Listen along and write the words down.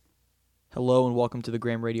Hello and welcome to the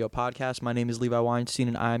Graham Radio Podcast. My name is Levi Weinstein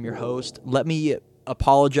and I am your host. Let me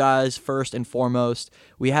apologize first and foremost.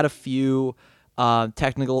 We had a few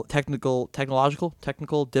technical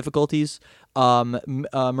difficulties.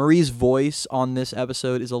 Marie's voice on this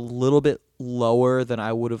episode is a little bit lower than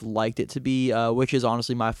I would have liked it to be, which is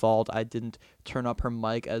honestly my fault. I didn't turn up her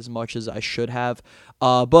mic as much as I should have.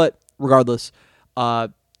 But regardless,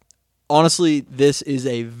 honestly, this is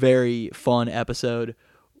a very fun episode.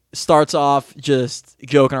 Starts off just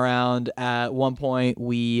joking around. At one point,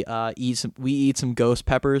 we eat some ghost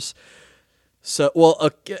peppers. So,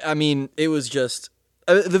 it was just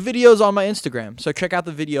the video's on my Instagram. So check out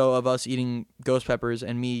the video of us eating ghost peppers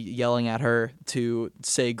and me yelling at her to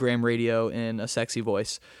say Graham Radio in a sexy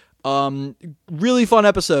voice. Really fun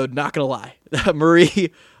episode. Not gonna lie,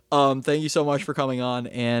 Marie. Thank you so much for coming on,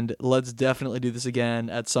 and let's definitely do this again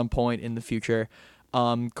at some point in the future.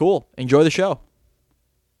 Cool. Enjoy the show.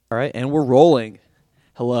 All right, and we're rolling.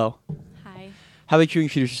 Hello. Hi. How about you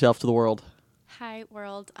introduce yourself to the world? Hi,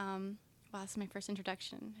 world. Wow, this is my first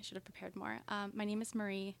introduction. I should have prepared more. My name is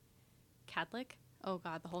Marie Cadlick. Oh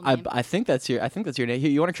God, the whole name. I think that's your name.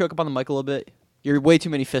 Here, you want to choke up on the mic a little bit? You're way too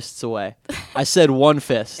many fists away. I said one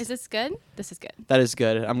fist. Is this good? This is good. That is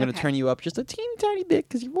good. I'm gonna turn you up just a teeny tiny bit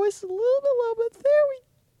because your voice is a little bit low. But there we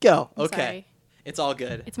go. I'm okay, sorry. It's all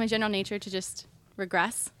good. It's my general nature to just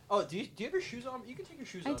regress. Oh, do you have your shoes on? You can take your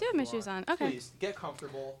shoes I off. do have my shoes on. Okay. Please get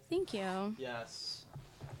comfortable. Thank you. Yes.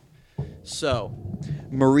 So,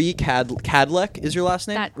 Marie Cadleck is your last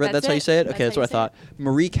name? That's how you say it? Okay, that's what I thought.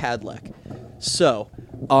 Marie Cadleck. So,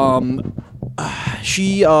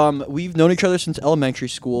 we've known each other since elementary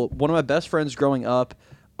school. One of my best friends growing up,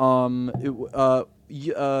 in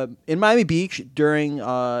Miami Beach during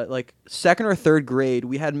second or third grade,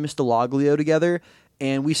 we had Miss Delaglio together.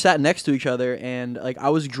 And we sat next to each other, and I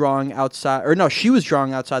was drawing outside, or no, she was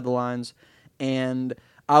drawing outside the lines, and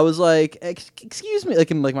I was like, "Excuse me,"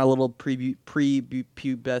 in my little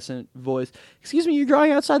prepubescent voice. "Excuse me, you're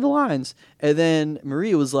drawing outside the lines." And then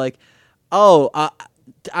Maria was like, "Oh,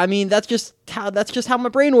 that's just how my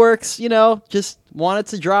brain works, Just wanted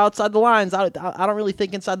to draw outside the lines. I don't really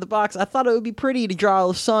think inside the box. I thought it would be pretty to draw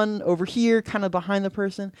a sun over here, kind of behind the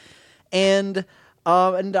person," and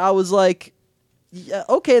I was like, yeah,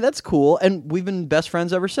 okay, that's cool. And we've been best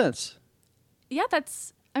friends ever since. Yeah,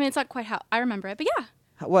 it's not quite how I remember it, but yeah.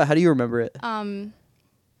 How do you remember it? I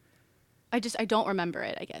don't remember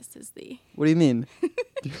it, I guess, is the... What do you mean?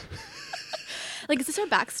 Is this our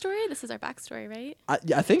backstory? This is our backstory, right?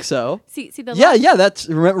 I think so. See the... Yeah, that's...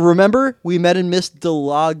 Remember, we met in Miss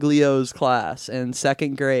Delaglio's class in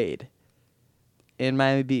second grade in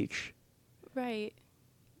Miami Beach. Right.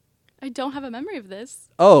 I don't have a memory of this.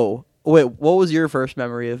 Oh, wait, what was your first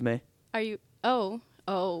memory of me? Are you... Oh.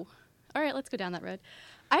 All right, let's go down that road.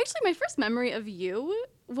 My first memory of you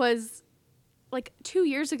was 2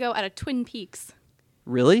 years ago at a Twin Peaks.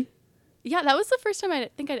 Really? Yeah, that was the first time I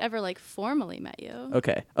think I'd ever formally met you.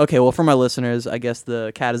 Okay, well, for my listeners, I guess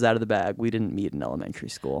the cat is out of the bag. We didn't meet in elementary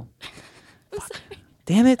school. I'm sorry.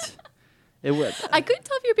 Damn it. It was. I couldn't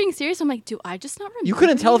tell if you were being serious. I'm like, do I just not remember? You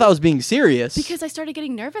couldn't tell if I was being serious. Because I started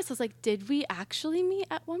getting nervous. I was like, did we actually meet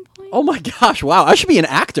at one point? Oh my gosh, wow. I should be an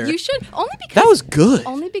actor. You should. Only because... That was good.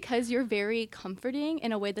 Only because you're very comforting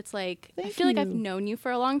in a way that's I feel like I've known you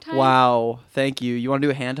for a long time. Wow. Thank you. You want to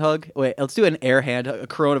do a hand hug? Wait, let's do an air hand hug, a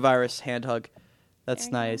coronavirus hand hug. That's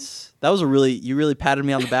nice. That was you really patted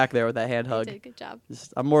me on the back there with that hand hug. You did. Good job.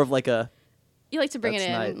 I'm more of like a... You like to bring it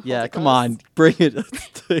in. Nice. And yeah, hold it come close. on. Bring it.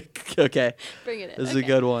 Okay. Bring it in. This is a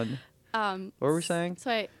good one. What were we saying?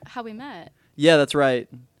 So how we met. Yeah, that's right.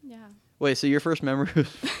 Yeah. Wait, so your first memory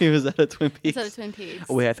was at a Twin Peaks? It's at a Twin Peaks.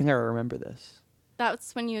 Oh, wait, I think I remember this.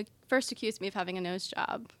 That's when you first accused me of having a nose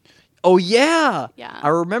job. Oh, yeah. Yeah. I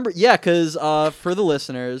remember. Yeah, because for the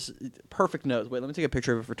listeners, perfect nose. Wait, let me take a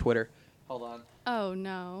picture of it for Twitter. Hold on. Oh,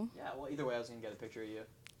 no. Yeah, well, either way, I was going to get a picture of you.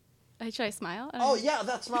 Should I smile? Oh, yeah,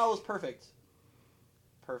 that smile was perfect.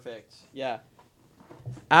 Perfect. Yeah.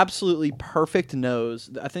 Absolutely perfect nose.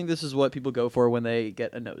 I think this is what people go for when they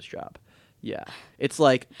get a nose job. Yeah. It's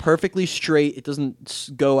perfectly straight. It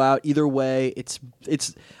doesn't go out either way. It's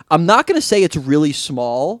I'm not going to say it's really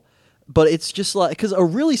small, but it's just cuz a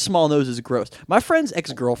really small nose is gross. My friend's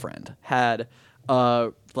ex-girlfriend had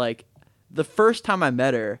the first time I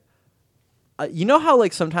met her, you know how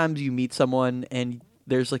sometimes you meet someone and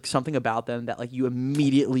there's something about them that you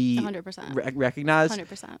immediately 100%. Recognize.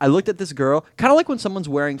 100%. I looked at this girl, kind of like when someone's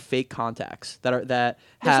wearing fake contacts There's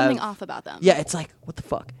something off about them. Yeah, it's what the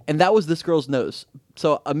fuck? And that was this girl's nose.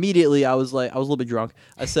 So immediately I was a little bit drunk.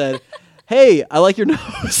 I said, "Hey, I like your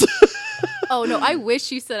nose." Oh no, I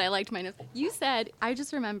wish you said I liked my nose. You said, I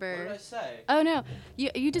just remember. What did I say? Oh no,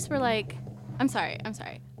 you just were like, I'm sorry.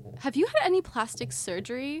 Have you had any plastic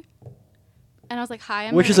surgery? And I was like, hi,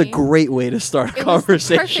 I'm Which is a Marie. great way to start a It was the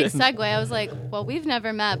conversation. perfect segue. I was like, well, we've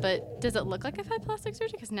never met, but does it look like I've had plastic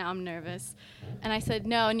surgery? Because now I'm nervous. And I said,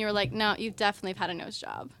 no. And you were like, no, you definitely have had a nose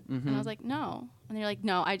job. And I was like, no. And you're like,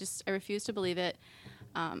 no, I refuse to believe it.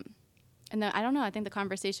 And then, I don't know, I think the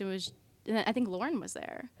conversation was, and then I think Lauren was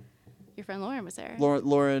there. Your friend Lauren was there.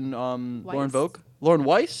 Lauren Weiss? Vogt? Lauren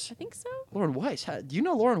Weiss? I think so. Lauren Weiss. Do you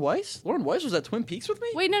know Lauren Weiss? Lauren Weiss was at Twin Peaks with me?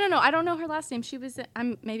 Wait, no. I don't know her last name. She was,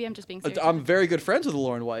 maybe I'm just being serious. I'm very good friends with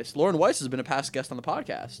Lauren Weiss. Lauren Weiss has been a past guest on the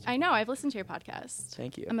podcast. I know. I've listened to your podcast.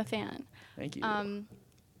 Thank you. I'm a fan. Thank you.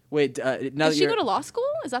 Wait, now Did that she you're... go to law school?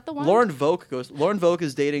 Is that the one? Lauren Vogt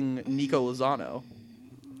is dating Nico Lozano.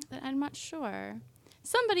 I'm not sure.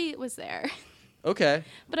 Somebody was there. Okay.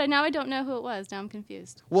 But now I don't know who it was. Now I'm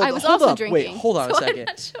confused. Well, I was hold also up. drinking. Wait, hold on a so I'm second.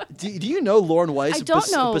 not sure. Do you know Lauren Weiss I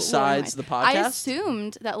don't know. besides the podcast? I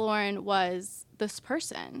assumed that Lauren was this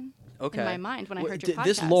person in my mind when I heard your podcast.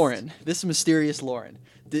 This Lauren, this mysterious Lauren,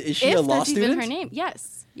 is she if a law that's student? even her name.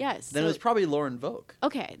 Yes. Then So it was probably Lauren Vogt.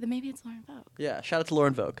 okay, then maybe it's Lauren Vogt. Yeah, shout out to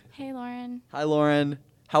Lauren Vogt. Hey, Lauren. Hi, Lauren.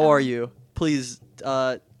 How are you? Please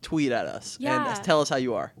tweet at us Yeah. and tell us how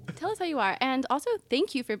you are. Tell us how you are. And also,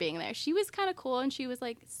 thank you for being there. She was kind of cool, and she was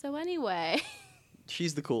like, so anyway.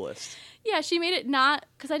 She's the coolest. Yeah, she made it not,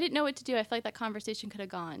 because I didn't know what to do. I feel like that conversation could have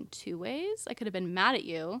gone two ways. I could have been mad at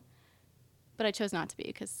you, but I chose not to be,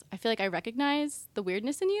 because I feel like I recognize the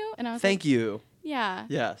weirdness in you, and I was Thank like, you. yeah.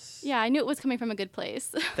 Yes. Yeah, I knew it was coming from a good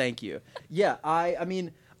place. Thank you. Yeah, I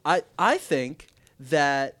mean, I think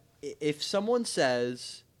that if someone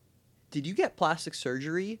says, did you get plastic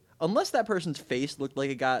surgery? Unless that person's face looked like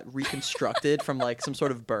it got reconstructed from like some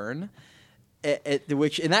sort of burn,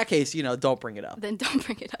 which in that case, don't bring it up. Then don't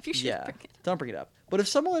bring it up. You should Yeah, bring it up. don't bring it up. But if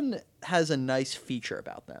someone has a nice feature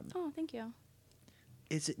about them, Oh, thank you.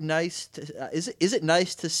 is it nice to is it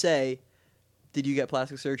nice to say, did you get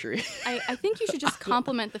plastic surgery? I think you should just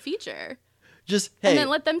compliment the feature. Just, hey, And then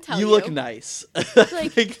let them tell you you. look nice. I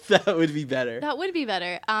Like- think that would be better. That would be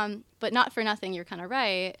better. But not for nothing, you're kind of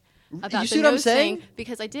right about You the see what I'm nose saying? thing,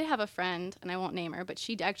 because I did have a friend, and I won't name her, but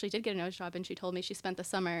she actually did get a nose job, and she told me she spent the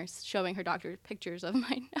summer showing her doctor pictures of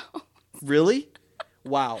my nose. Really?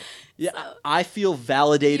 Wow. Yeah, So- I feel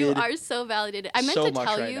validated. You are so validated. I meant so to much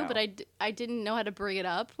tell right you, now. but I didn't know how to bring it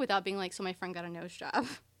up without being like, so my friend got a nose job.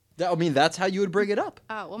 I mean, that's how you would bring it up.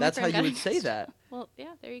 Oh, well, That's my how friend you got would a say nose that. job. Well,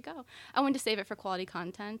 yeah, there you go. I wanted to save it for quality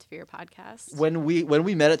content for your podcast. When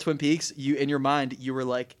we met at Twin Peaks, you in your mind you were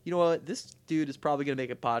like, you know what, this dude is probably gonna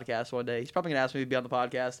make a podcast one day. He's probably gonna ask me to be on the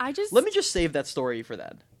podcast. Let me just save that story for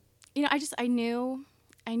then.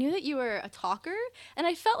 I knew that you were a talker, and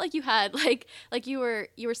I felt like you had like you were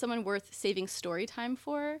someone worth saving story time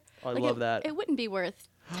for. Oh, I Like, love that. It wouldn't be worth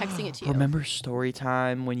texting it to you. Remember story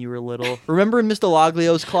time when you were little? Remember in Mr.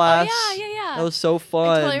 Loglio's class? Oh, yeah. That was so fun.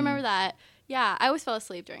 I totally remember that. Yeah, I always fell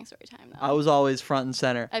asleep during story time though. I was always front and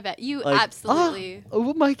center. I bet you Like, absolutely.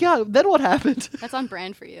 Oh my god! Then what happened? That's on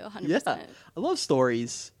brand for you, 100%. Yeah, I love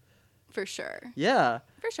stories. For sure. Yeah.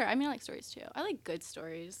 For sure. I mean, I like stories too. I like good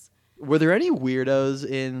stories. Were there any weirdos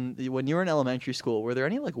when you were in elementary school? Were there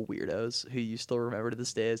any like weirdos who you still remember to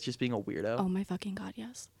this day as just being a weirdo? Oh my fucking god,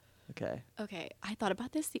 yes. Okay. Okay, I thought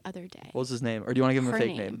about this the other day. What was his name? Or do you want to give him a Her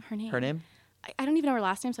fake name, her name. Her name? I don't even know her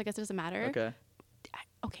last name, so I guess it doesn't matter. Okay.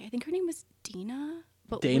 I think her name was Dina.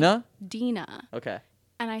 But Dana? Dina. Okay.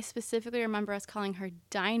 And I specifically remember us calling her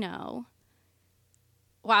Dino.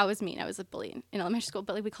 Wow, it was mean. I was a bully in elementary school,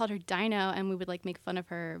 but like we called her Dino, and we would like make fun of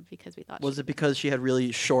her because we thought. Was it because she had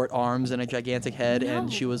really short arms and a gigantic head and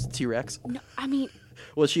No. she was a T-Rex? No, I mean,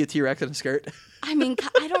 Was she a T-Rex in a skirt? I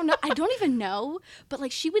don't know. I don't even know. But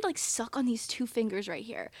like, she would like suck on these two fingers right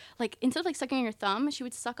here. Like instead of like sucking on your thumb, she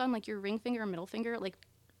would suck on like your ring finger or middle finger. Like,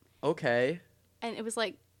 Okay. and it was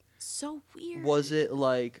like so weird. Was it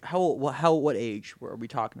like what age were we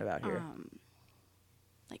talking about here?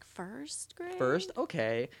 Like first grade. First?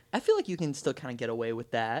 Okay. I feel like you can still kind of get away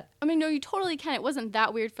with that. I mean, no, you totally can. It wasn't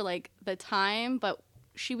that weird for like the time, but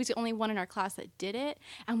she was the only one in our class that did it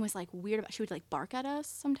and was like weird about. She would like bark at us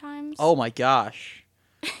sometimes. Oh my gosh.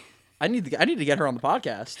 I need to get her on the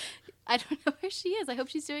podcast. I don't know where she is. I hope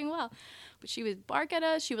she's doing well. But she would bark at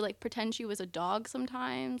us. She would like pretend she was a dog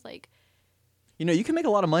sometimes. Like, You can make a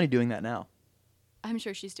lot of money doing that now. I'm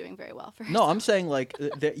sure she's doing very well for No, herself. I'm saying like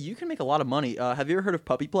you can make a lot of money. Have you ever heard of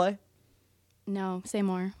puppy play? No, say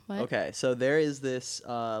more. What? Okay, so there is this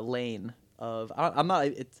lane of I'm not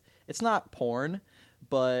it's not porn,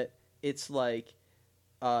 but it's like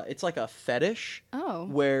a fetish Oh.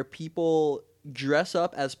 where people dress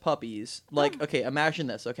up as puppies. Like, okay, imagine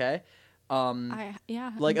this, okay?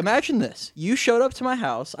 Yeah. Like, imagine this. You showed up to my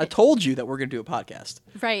house. I told you that we're going to do a podcast.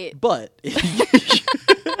 Right. But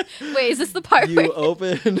Wait, is this the part where you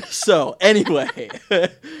open... So, anyway.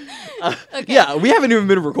 Okay. Yeah, we haven't even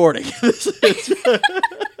been recording. This is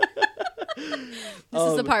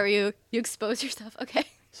the part where you expose yourself. Okay.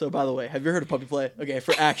 So, by the way, have you heard of Puppy Play? Okay,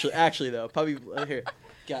 for actually though, Puppy here.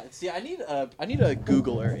 God, see, I need a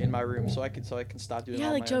Googler in my room so I can stop doing. Yeah,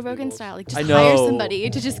 all like my Joe own Rogan Googles. style. Like I just know. hire somebody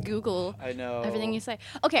to just Google I know everything you say.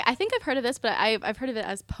 Okay, I think I've heard of this, but I've heard of it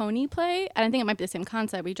as pony play. And I think it might be the same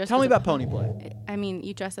concept. We dress Tell up me as a about Pony Play. I mean,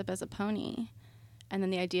 you dress up as a pony, and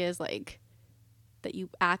then the idea is like that you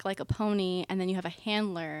act like a pony, and then you have a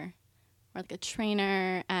handler or like a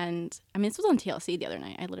trainer. And I mean, this was on TLC the other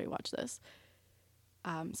night. I literally watched this.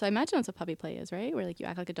 So I imagine that's what puppy play is, right? Where like you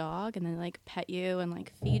act like a dog, and then like pet you and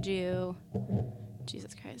like feed you.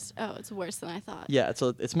 Jesus Christ! Oh, it's worse than I thought. Yeah,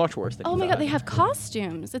 it's much worse than. Oh you my thought. God, they have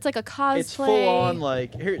costumes. It's like a cosplay. It's full on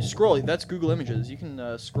like here. Scroll. That's Google Images. You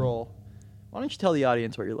can scroll. Why don't you tell the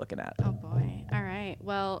audience what you're looking at? Oh boy. All right.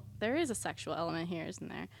 Well, there is a sexual element here, isn't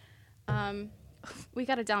there? We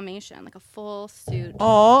got a Dalmatian, like a full suit.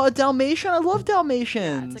 Oh, a Dalmatian! I love Yeah,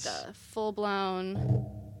 Dalmatians. it's like a full-blown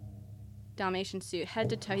Dalmatian suit, head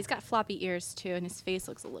to toe. He's got floppy ears too, and his face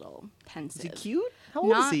looks a little pensive. Is he cute? How old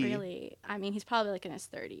Not is he? really. I mean, he's probably like in his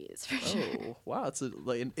 30s for sure. Oh wow! It's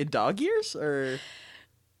like in dog years or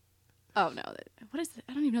Oh no, what is it?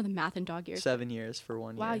 I don't even know the math in dog years. 7 years for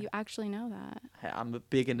 1 year. Wow, you actually know that. Hey, I'm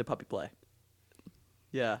big into puppy play.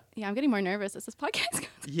 Yeah. Yeah, I'm getting more nervous as this podcast goes.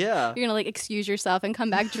 Yeah. You're gonna like excuse yourself and come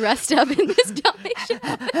back dressed up in this Dalmatian.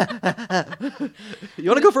 You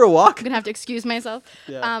want to go for a walk? I'm gonna have to excuse myself.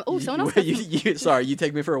 Yeah. Oh, someone else. Sorry, you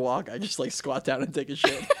take me for a walk. I just like squat down and take a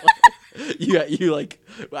shit. you like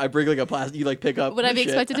I bring like a plastic. You like pick up. Would I be shit.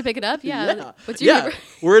 expected to pick it up? Yeah. Yeah. What's your Yeah. neighbor-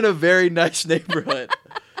 We're in a very nice neighborhood.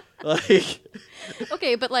 Like.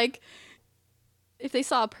 Okay, but like, if they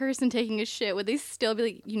saw a person taking a shit, would they still be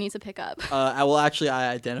like, "You need to pick up"? I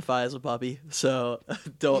identify as a puppy, so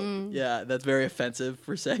don't. Yeah, that's very offensive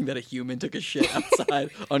for saying that a human took a shit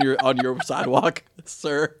outside on your sidewalk,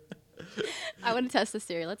 sir. I want to test this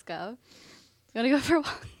theory. Let's go. You want to go for a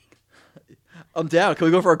walk? I'm down. Can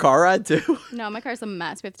we go for a car ride too? No, my car's a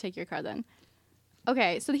mess. We have to take your car then.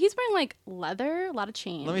 Okay, so he's wearing like leather, a lot of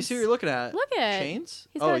chains. Let me see what you're looking at. Look at chains.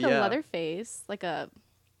 He's got like yeah. a leather face, like a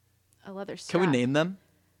leather strap. Can we name them?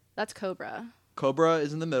 That's Cobra. Cobra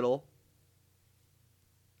is in the middle.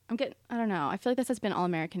 I don't know. I feel like this has been all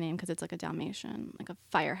American name because it's like a Dalmatian, like a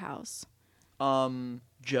firehouse.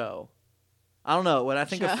 Joe. I don't know. When I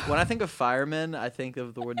think Joe. of firemen, I think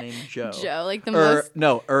of the word name Joe. Joe, like the most.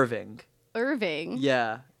 No, Irving. Irving.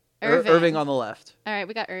 Yeah. Irving. Irving on the left. All right,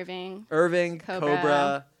 we got Irving. Irving, Cobra.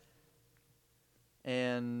 Cobra,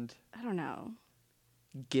 and I don't know.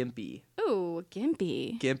 Gimpy. Ooh,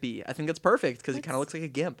 Gimpy. Gimpy. I think that's perfect because he kind of looks like a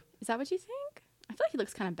gimp. Is that what you think? I feel like he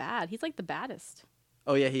looks kind of bad. He's like the baddest.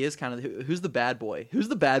 Oh yeah, he is kind of. Who's the bad boy? Who's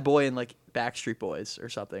the bad boy in like Backstreet Boys or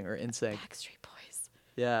something or NSYNC? Backstreet Boys.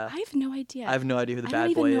 Yeah. I have no idea. I have no idea who the I bad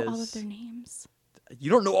don't boy even is. know all of their names. You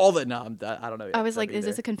don't know all that? No, I don't know. I was them like, is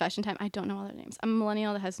this either. a confession time? I don't know all their names. I'm a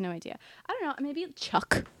millennial that has no idea. I don't know. Maybe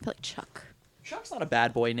Chuck. I feel like Chuck. Chuck's not a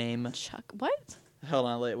bad boy name. Chuck. What? Hold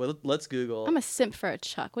on, let's Google. I'm a simp for a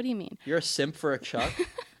Chuck. What do you mean? You're a simp for a Chuck?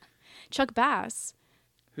 Chuck Bass.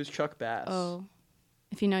 Who's Chuck Bass? Oh.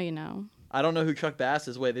 If you know, you know. I don't know who Chuck Bass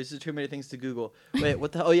is. Wait, these are too many things to Google. Wait,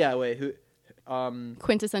 what the? Oh yeah, wait. Who?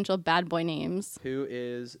 Quintessential bad boy names. Who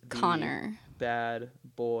is the Connor. bad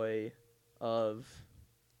boy of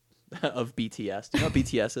BTS? Do you know what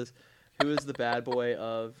BTS is? Who is the bad boy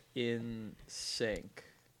of NSYNC?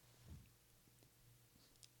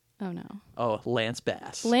 Oh no. Oh, Lance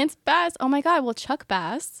Bass. Lance Bass. Oh my God. Well, Chuck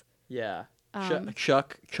Bass. Yeah.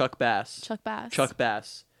 Chuck Bass. Chuck Bass. Chuck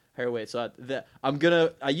Bass. Here, wait. So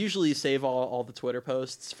I usually save all the Twitter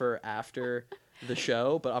posts for after the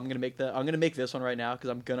show, but I'm gonna make this one right now because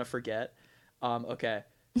I'm gonna forget. Okay.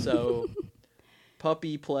 So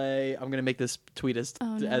puppy play. I'm gonna make this tweet as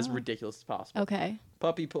ridiculous as possible. Okay.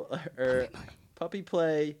 Puppy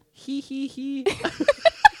play. He.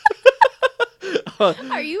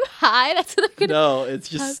 Are you high? That's what I'm gonna. No, it's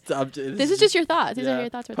just. This is just your thoughts. These are your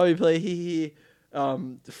thoughts. Puppy play. He.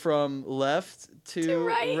 From left to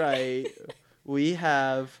right, we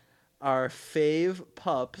have our fave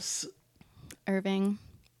pups. Irving.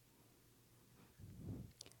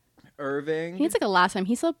 Irving. He needs like a last name.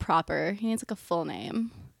 He's so proper. He needs like a full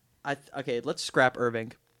name. Okay, let's scrap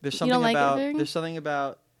Irving. There's You don't something like about. Irving? There's something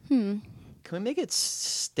about. Can we make it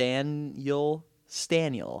Staniel?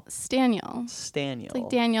 Staniel. Staniel. Staniel. It's like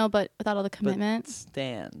Daniel, but without all the commitment.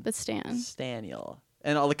 But Stan. Staniel.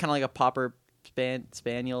 And all the kind of like a popper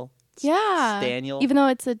spaniel. Yeah. Staniel. Even though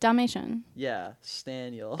it's a Dalmatian. Yeah,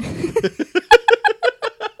 Staniel.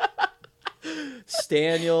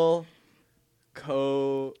 Staniel.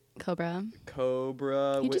 Cobra.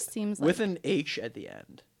 Cobra. He just seems like... with an H at the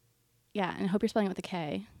end. Yeah, and I hope you're spelling it with a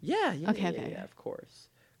K. Yeah. Okay. Yeah, of course.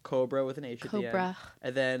 Cobra with an H at the end. Cobra.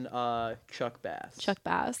 And then Chuck Bass. Chuck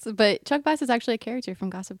Bass. But Chuck Bass is actually a character from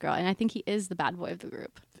Gossip Girl, and I think he is the bad boy of the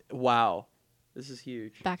group. Wow. This is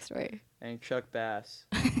huge. Backstory. And Chuck Bass.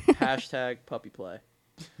 Hashtag puppy play.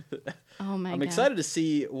 Oh my god. I'm excited to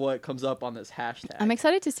see what comes up on this hashtag. I'm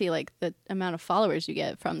excited to see like the amount of followers you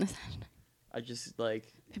get from this. I just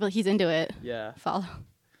like... People, he's into it. Yeah. Follow.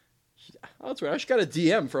 Oh, that's right. I just got a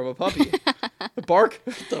DM from a puppy. Bark.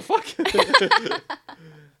 What the fuck?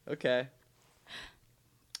 Okay.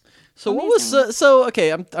 So Amazing. what was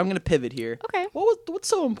okay? I'm gonna pivot here. Okay. What's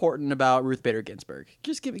so important about Ruth Bader Ginsburg?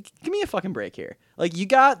 Just give me a fucking break here. Like you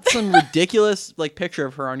got some ridiculous like picture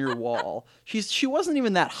of her on your wall. She wasn't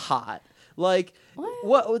even that hot. Like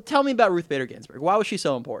what? Tell me about Ruth Bader Ginsburg. Why was she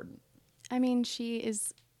so important? I mean,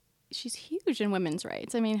 she's huge in women's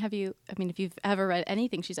rights. I mean, if you've ever read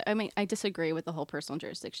anything I disagree with the whole personal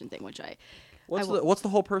jurisdiction thing, which What's the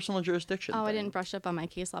whole personal jurisdiction thing? I didn't brush up on my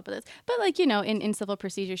case law, but like, you know, in civil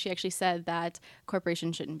procedure, she actually said that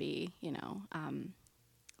corporations shouldn't be, you know,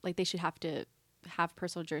 like they should have to have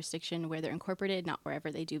personal jurisdiction where they're incorporated, not wherever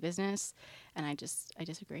they do business. And I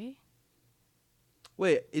disagree.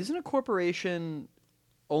 Wait, isn't a corporation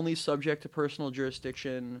only subject to personal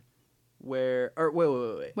jurisdiction wait.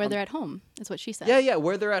 Where they're at home is what she said. Yeah,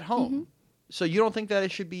 where they're at home. Mm-hmm. So you don't think that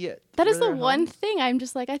it should be That is the one thing I'm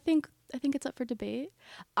just like, I think it's up for debate.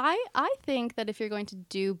 I think that if you're going to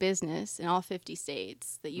do business in all 50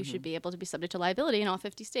 states, that you should be able to be subject to liability in all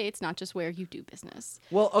 50 states, not just where you do business.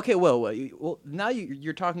 Well, okay, well now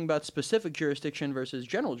you're talking about specific jurisdiction versus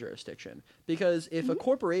general jurisdiction. Because if a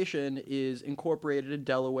corporation is incorporated in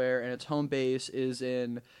Delaware and its home base is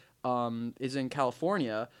in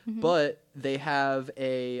California, but they have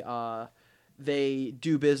they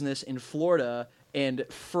do business in Florida, and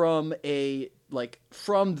from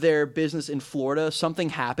their business in Florida, something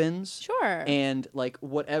happens. Sure. And like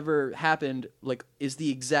whatever happened, like is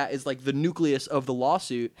like the nucleus of the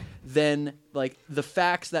lawsuit. Then like the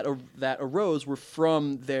facts that arose were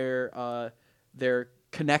from their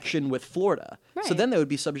connection with Florida. Right. So then they would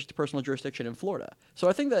be subject to personal jurisdiction in Florida. So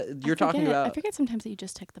I think that you're talking about... I forget sometimes that you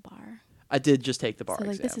just take the bar. I did just take the bar So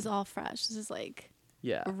like exam. this is all fresh. This is like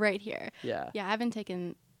right here. Yeah. Yeah, I haven't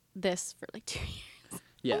taken this for like 2 years.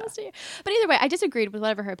 Yeah. Almost a year. But either way, I disagreed with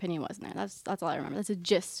whatever her opinion was in there. That's all I remember. That's a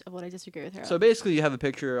gist of what I disagree with her So on. basically you have a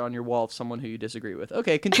picture on your wall of someone who you disagree with.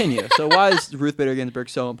 Okay, continue. So why is Ruth Bader Ginsburg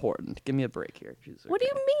so important? Give me a break here. What do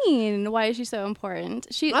you mean? Why is she so important?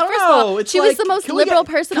 I don't first know. Of all, It's she was the most liberal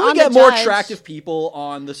person on the Can we get more judge. attractive people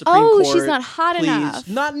on the Supreme Court? Oh, she's not hot please? enough.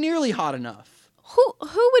 Not nearly hot enough.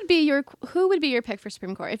 Who would be your pick for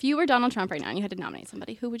Supreme Court? If you were Donald Trump right now and you had to nominate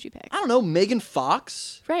somebody, who would you pick? I don't know. Megan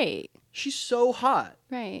Fox? Right. She's so hot.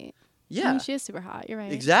 Right. Yeah. I mean, she is super hot. You're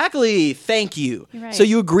right. Exactly. Thank you. You're right. So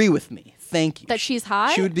you agree with me. Thank you. That she's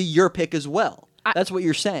hot? She would be your pick as well. That's what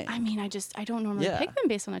you're saying. I mean, I don't normally Yeah. pick them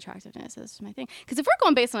based on attractiveness. That's my thing. Because if we're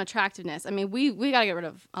going based on attractiveness, I mean, we got to get rid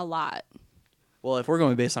of a lot. Well, if we're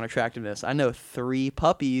going based on attractiveness, I know 3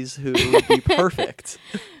 puppies who would be perfect.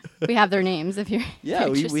 We have their names if you're Yeah,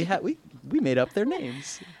 interested. we made up their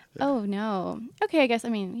names. Oh no. Okay, I guess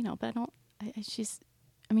but I don't.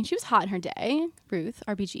 She was hot in her day. Ruth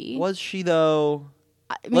RBG. Was she though?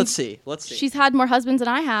 I mean, Let's see. She's had more husbands than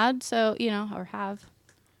I had, so or have.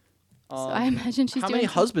 So I imagine she's How doing many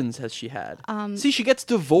some- husbands has she had? See, she gets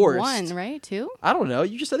divorced. 1, right? 2. I don't know.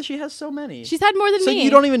 You just said that she has so many. She's had more than so me.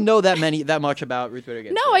 you don't even know that much about Ruth Bader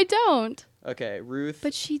Ginsburg. No, I don't. Okay, Ruth.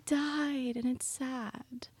 But she died, and it's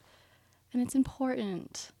sad, and it's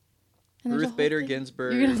important. And there's a Ruth whole Bader thing.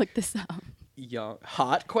 Ginsburg. You're gonna look this up. Young,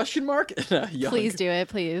 hot? Question mark. Young. Please do it,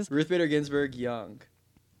 please. Ruth Bader Ginsburg, young.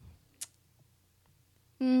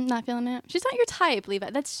 Not feeling it. She's not your type,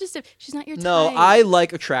 Levi. That's just she's not your No, type. I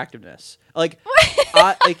like attractiveness. Like, if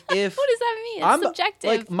What does that mean? It's subjective.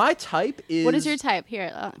 Like my type is. What is your type?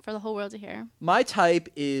 Here, for the whole world to hear. My type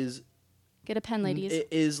is. Get a pen, ladies.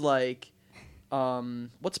 Is like,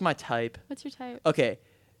 what's my type? What's your type? Okay,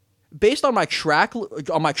 based on my track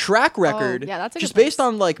record, yeah, that's a good just place. based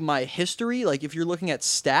on like my history. Like if you're looking at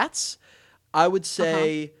stats, I would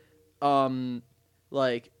say,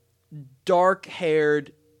 like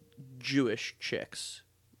dark-haired Jewish chicks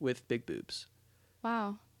with big boobs.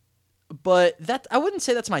 Wow. but that I wouldn't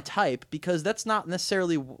say that's my type because that's not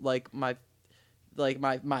necessarily like my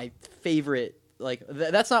favorite. Like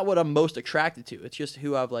that's not what I'm most attracted to. It's just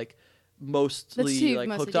who I've like mostly like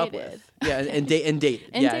hooked up with. Yeah, and dated.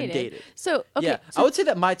 And dated. So okay. Yeah, So I would say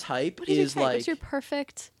that my type is like. What's your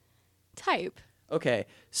perfect type? Okay,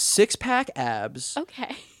 6-pack abs.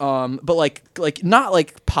 Okay. But like not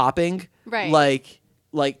like popping. Right.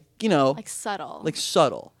 Like you know. Like subtle. Like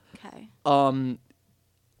subtle. Okay.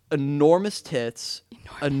 Enormous tits.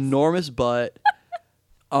 Enormous butt.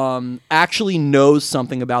 Actually knows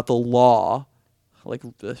something about the law, like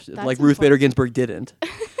Ruth Bader Ginsburg didn't.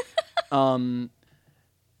 I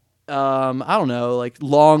don't know, like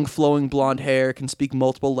long flowing blonde hair, can speak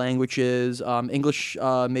multiple languages. English,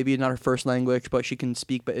 maybe not her first language, but she can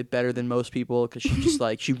speak it better than most people because she just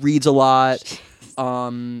like she reads a lot.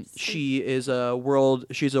 She's a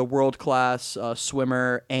world class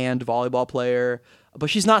swimmer and volleyball player, but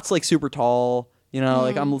she's not like super tall. You know,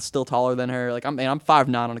 like I'm still taller than her. Like I'm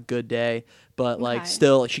 5'9" on a good day, but like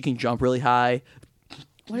still she can jump really high.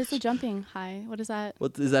 What is the jumping high? What is that?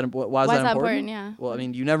 What is that? Why is that important? Yeah. Well, I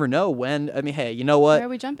mean, you never know when. I mean, hey, you know what? Where are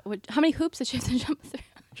we jumping? How many hoops does she have to jump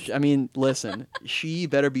through? I mean, listen, she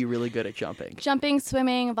better be really good at jumping. Jumping,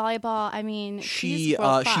 swimming, volleyball. I mean, she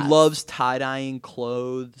loves tie-dyeing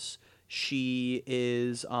clothes. She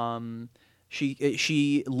is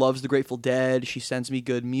she loves the Grateful Dead. She sends me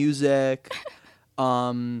good music.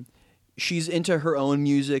 She's into her own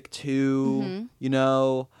music too. Mm-hmm. You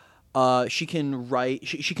know, she can write.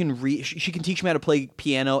 She can read. She can teach me how to play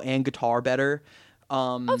piano and guitar better.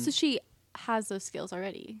 So she has those skills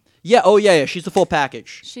already. Yeah. Oh yeah. She's the full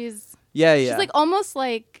package. She's She's like almost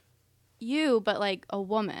like you, but like a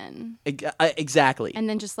woman. Exactly. And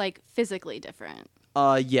then just like physically different.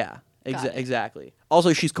 Yeah. Exactly.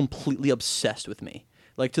 Also, she's completely obsessed with me.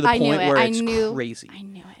 Like to the point where it's crazy. I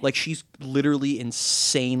knew it. Like she's literally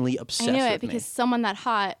insanely obsessed with me. I knew it because someone that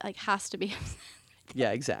hot like has to be obsessed.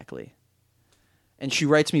 Yeah, exactly. And she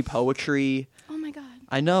writes me poetry. Oh my god.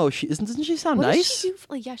 I know. Doesn't she sound nice? Does she do?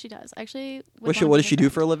 Like, yeah, she does. Actually. What does she do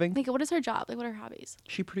for a living? Like, what is her job? Like, what are her hobbies?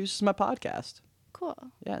 She produces my podcast. Cool.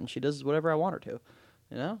 Yeah, and she does whatever I want her to.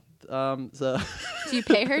 You know. So. Do you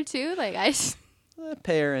pay her too? Like I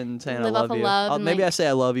pay her and saying live I love you. Maybe I say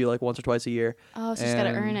I love you like once or twice a year. Oh, so she's got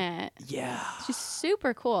to earn it. Yeah. She's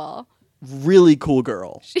super cool. Really cool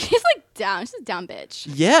girl. She's like down. She's a down bitch.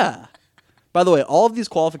 Yeah. By the way, all of these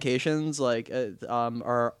qualifications like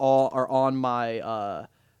are on my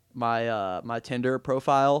my Tinder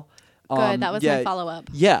profile. Good. That was my follow up.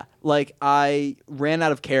 Yeah, like I ran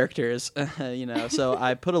out of characters, you know, so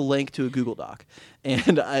I put a link to a Google Doc,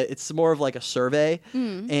 and it's more of like a survey,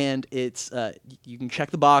 and it's you can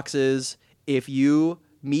check the boxes. If you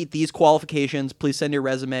meet these qualifications, please send your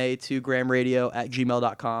resume to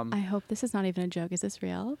gramradio@gmail.com. I hope this is not even a joke. Is this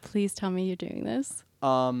real? Please tell me you're doing this.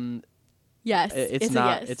 Yes. It's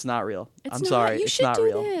not. Yes. It's not real. I'm sorry. You it's not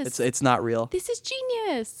real. This. It's not real. This is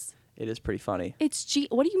genius. It is pretty funny.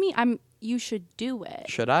 What do you mean? You should do it.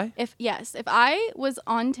 Should I? If I was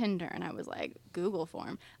on Tinder and I was like Google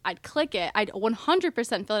form, I'd click it. I'd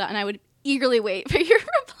 100% fill it out, and I would eagerly wait for your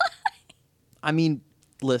reply. I mean,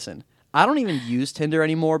 listen. I don't even use Tinder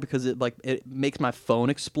anymore because it makes my phone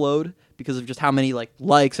explode because of just how many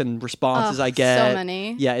likes and responses I get. So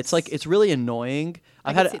many. Yeah, it's really annoying.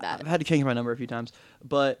 I've had to change my number a few times,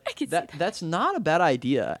 but that's not a bad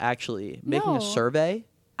idea actually. Making a survey.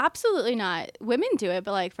 Absolutely not. Women do it,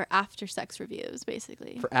 but like for after sex reviews,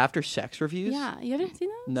 basically. For after sex reviews? Yeah, you haven't seen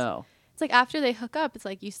those? No. It's like after they hook up, it's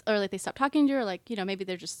like they stop talking to you, or like maybe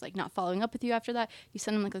they're just like not following up with you after that. You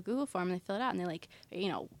send them like a Google form and they fill it out, and they like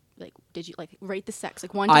did you rate the sex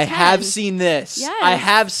 1 to 10? I have seen this. Yes. I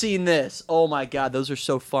have seen this. Oh my god, those are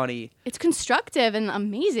so funny. It's constructive and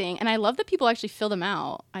amazing, and I love that people actually fill them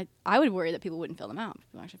out. I would worry that people wouldn't fill them out.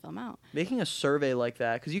 People actually fill them out. Making a survey like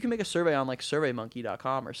that, because you can make a survey on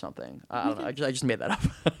surveymonkey.com or something. I don't know. I just made that up.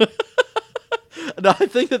 No, I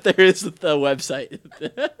think that there is the website.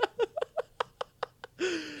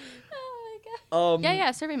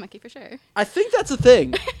 Yeah, SurveyMonkey for sure. I think that's a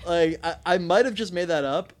thing. I might have just made that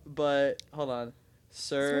up, but hold on.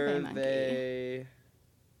 Survey.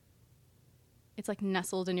 It's like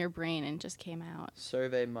nestled in your brain and just came out.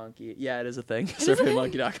 SurveyMonkey. Yeah, it is a thing.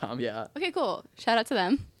 SurveyMonkey.com. Yeah. Okay, cool. Shout out to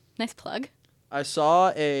them. Nice plug. I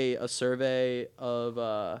saw a survey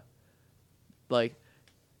of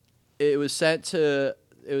it was sent to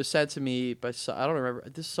me by I don't remember.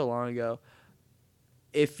 This is so long ago.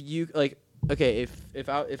 If you okay, if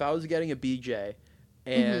I was getting a BJ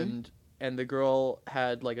and the girl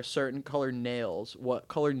had a certain color nails, what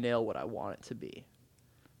color nail would I want it to be?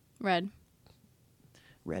 Red.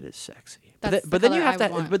 Red is sexy. That's But the then you color have I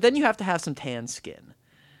to. want. But then you have to have some tan skin.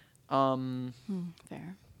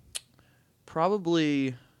 Fair.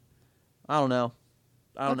 Probably. I don't know.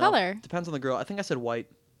 What color? Depends on the girl. I think I said white.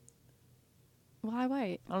 Why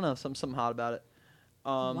white? I don't know. Something hot about it.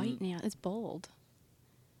 White now. It's bold.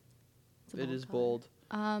 It is color. bold.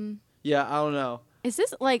 Um, Yeah, I don't know. is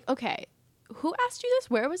this like okay? Who asked you this?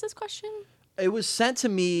 Where was this question? It was sent to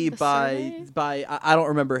me The by survey? I don't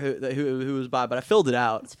remember who it was by, but I filled it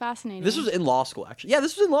out. It's fascinating. This was in law school, actually. Yeah,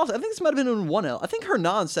 this was in law school. I think this might have been in 1L. I think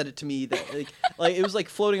Hernan sent it to me that like it was like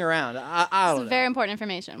floating around. I don't know. very important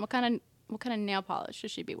information. What kind of nail polish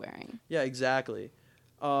should she be wearing? Yeah, exactly.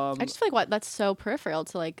 I just feel like that's so peripheral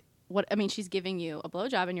to like what I mean. She's giving you a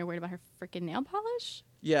blowjob and you're worried about her freaking nail polish.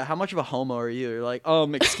 Yeah, how much of a homo are you? You're like,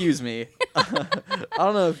 excuse me. I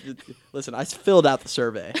don't know if listen, I filled out the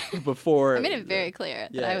survey before. I made it very clear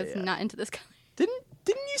that I was not into this color. Didn't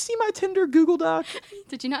you see my Tinder Google Doc?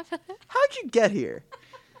 Did you not fill it? How'd you get here?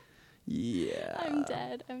 Yeah. I'm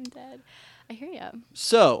dead. I hear you.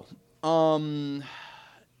 So,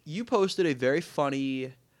 you posted a very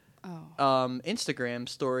funny Instagram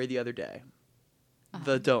story the other day.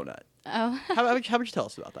 The donut. Oh. How would you tell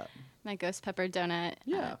us about that? My ghost pepper donut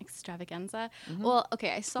Yeah. extravaganza. Well,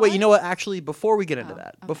 okay, I saw Wait, it. you know what? Actually, before we get into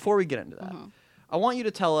that, okay. I want you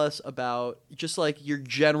to tell us about just like your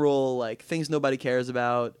general like things nobody cares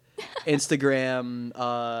about, Instagram.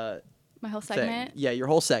 My whole Thing. segment. Yeah, your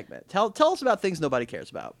whole segment. Tell us about things nobody cares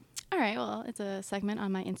about. All right, well, it's a segment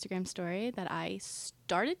on my Instagram story that I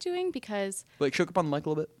started doing because Wait, choke up on the mic a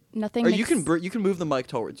little bit. nothing Or makes... you can move the mic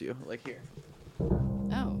towards you, like here.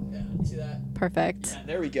 Oh, Yeah, you see that? perfect. Yeah,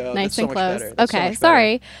 there we go. Nice That's so and much close. better. That's so Okay, much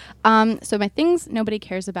better. sorry. So my things nobody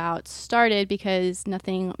cares about started because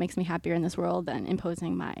nothing makes me happier in this world than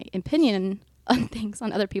imposing my opinion on things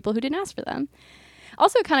on other people who didn't ask for them.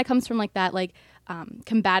 Also, it kind of comes from like that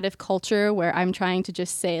combative culture where I'm trying to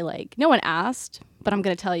just say like no one asked, but I'm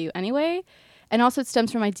going to tell you anyway. And also it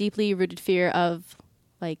stems from my deeply rooted fear of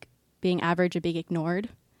like being average or being ignored.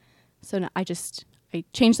 So I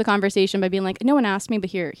changed the conversation by being like, no one asked me, but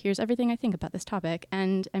here's everything I think about this topic,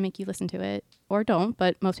 and I make you listen to it, or don't,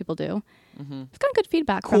 but most people do. Mm-hmm. I've gotten good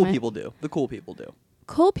feedback Cool from it. people do. The cool people do.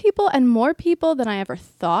 Cool people and more people than I ever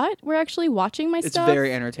thought were actually watching my It's stuff.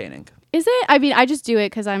 very entertaining. Is it? I mean, I just do it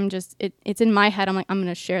because I'm just, it's in my head. I'm like, I'm going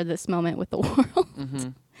to share this moment with the world. Mm-hmm.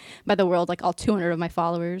 By the world, like all 200 of my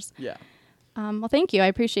followers. Yeah. Well, thank you. I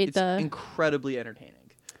appreciate It's incredibly entertaining.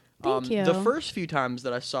 Thank you. The first few times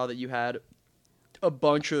that I saw that you had a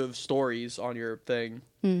bunch of stories on your thing,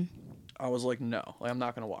 I was like, no, like, I'm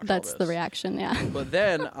not going to watch all That's this. the reaction, yeah. But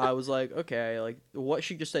then I was like, okay, like what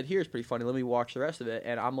she just said here is pretty funny. Let me watch the rest of it.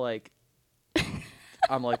 And I'm like,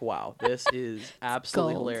 wow, this is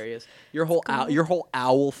absolutely Gold. hilarious. Your whole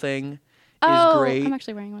owl thing is Oh, great. I'm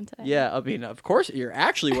actually wearing one today. Yeah, I mean, of course you're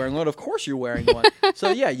actually wearing one. Of course you're wearing one.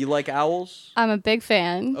 So yeah, you like owls? I'm a big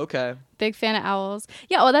fan. Okay. Big fan of owls.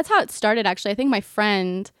 Yeah, well, that's how it started, actually. I think my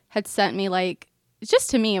friend had sent me, like,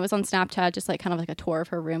 just to me, it was on Snapchat, just like kind of like a tour of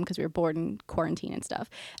her room because we were bored in quarantine and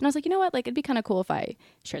stuff. And I was like, you know what? Like, it'd be kind of cool if I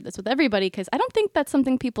shared this with everybody because I don't think that's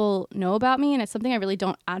something people know about me. And it's something I really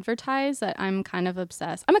don't advertise, that I'm kind of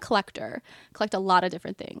obsessed. I'm a collector, collect a lot of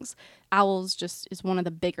different things. Owls just is one of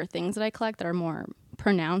the bigger things that I collect that are more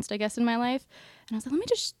pronounced, I guess, in my life. And I was like, let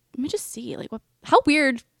me just see, like, how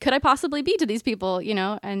weird could I possibly be to these people, you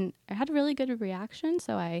know? And I had a really good reaction,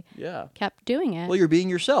 so I kept doing it. Well, you're being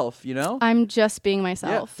yourself, you know? I'm just being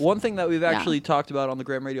myself. Yeah. One thing that we've actually talked about on the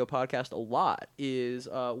Graham Radio podcast a lot is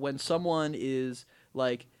when someone is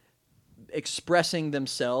like expressing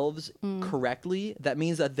themselves correctly, that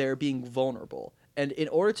means that they're being vulnerable. And in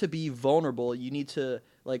order to be vulnerable, you need to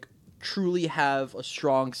like truly have a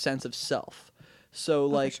strong sense of self. So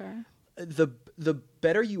like for sure. the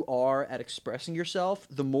better you are at expressing yourself,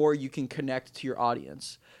 the more you can connect to your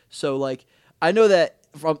audience. So like I know that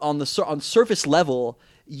on surface level,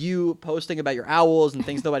 you posting about your owls and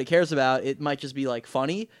things nobody cares about, it might just be like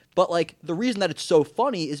funny, but like the reason that it's so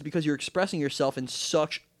funny is because you're expressing yourself in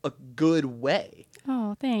such a good way.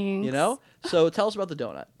 Oh, thanks. You know? So tell us about the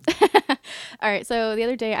donut. All right. So the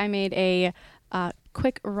other day I made a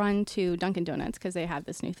quick run to Dunkin' Donuts because they have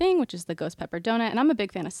this new thing, which is the ghost pepper donut. And I'm a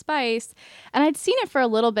big fan of spice. And I'd seen it for a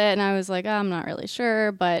little bit and I was like, oh, I'm not really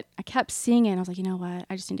sure. But I kept seeing it and I was like, you know what?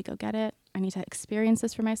 I just need to go get it. I need to experience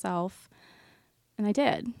this for myself. And I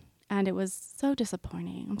did. And it was so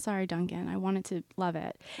disappointing. I'm sorry, Dunkin'. I wanted to love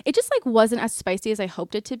it. It just like wasn't as spicy as I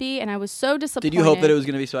hoped it to be. And I was so disappointed. Did you hope that it was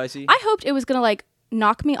going to be spicy? I hoped it was going to like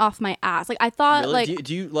knock me off my ass. Like I thought, Really? like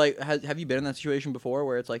Do you like have you been in that situation before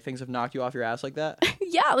where it's like things have knocked you off your ass like that?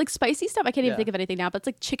 yeah, like spicy stuff. I can't even Yeah. think of anything now, but it's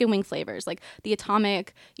like chicken wing flavors, like the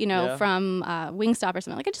Atomic, Yeah. from Wingstop or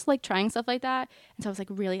something. Like I just like trying stuff like that. And so I was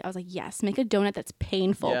like, yes, make a donut that's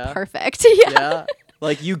painful. Yeah. Perfect. Yeah. Yeah.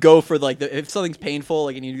 Like you go for like if something's painful,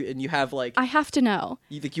 like and you have like I have to know.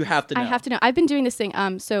 you think you have to know. I have to know. I've been doing this thing.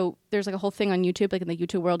 So there's like a whole thing on YouTube, like in the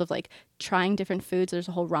YouTube world of like trying different foods. There's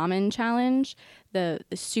a whole ramen challenge, the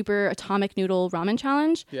super atomic noodle ramen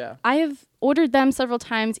challenge. Yeah. I have ordered them several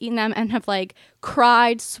times, eaten them, and have like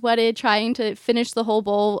cried, sweated, trying to finish the whole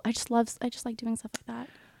bowl. I just like doing stuff like that.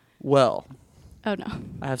 Well, Oh no.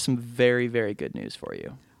 I have some very, very good news for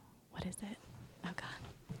you. What is it? Oh god.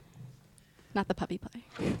 Not the puppy play.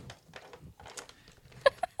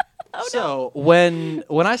 So when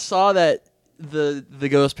I saw that the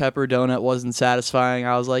ghost pepper donut wasn't satisfying,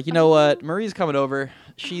 I was like, you know what, Marie's coming over.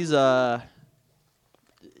 She's I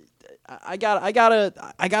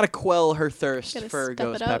gotta quell her thirst Gotta for step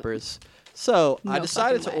ghost it up. peppers. So I No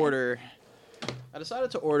decided to fucking way.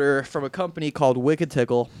 order from a company called Wicked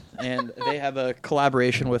Tickle, and they have a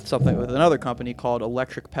collaboration with another company called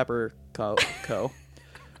Electric Pepper Co.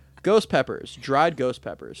 Ghost peppers, dried ghost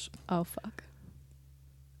peppers. Oh fuck.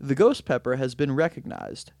 The ghost pepper has been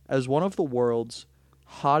recognized as one of the world's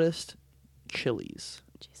hottest chilies.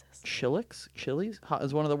 Jesus. Chilies?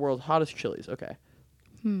 As one of the world's hottest chilies. Okay.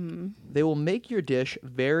 Hmm. They will make your dish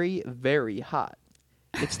very, very hot.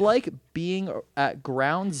 It's like being at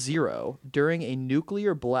ground zero during a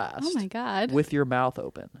nuclear blast Oh my god. with your mouth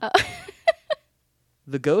open.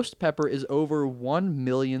 The ghost pepper is over 1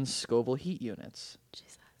 million Scoville heat units.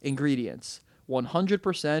 Jesus. Ingredients: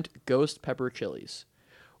 100% ghost pepper chilies.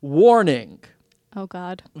 Warning: Oh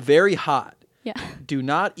god. very hot. Yeah. Do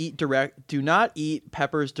not eat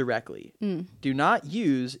peppers directly. Do not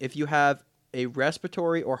use if you have a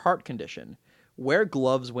respiratory or heart condition. Wear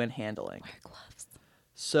gloves when handling. Wear gloves.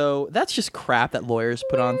 So that's just crap that lawyers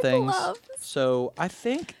put on Wear things. gloves. So I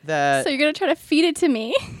think that So you're gonna try to feed it to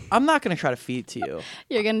me? I'm not gonna try to feed it to you.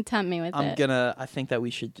 You're gonna tempt me with it. I think that we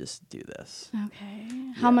should just do this. Okay.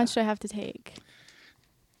 How Yeah. much do I have to take?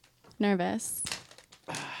 Nervous.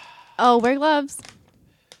 Oh, wear gloves.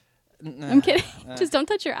 I'm kidding. Just don't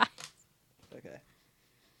touch your eye. Okay.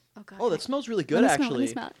 Oh god. Oh, that smells really good, Let me actually.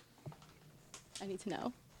 smell it. I need to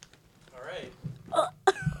know. All right.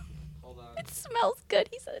 Hold on. It smells good.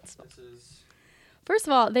 He said it smells. This is. First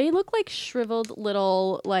of all, they look like shriveled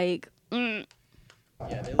little Yeah,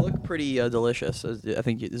 they look pretty delicious. I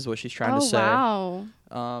think this is what she's trying oh to say. wow.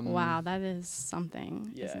 Um, Wow, that is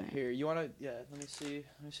something. Yeah. Isn't it? Here, you wanna? Yeah. Let me see.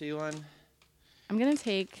 Let me see one. I'm gonna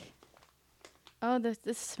take. Oh, this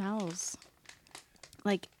smells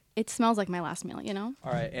like it smells like my last meal. You know.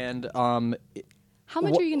 All right, and How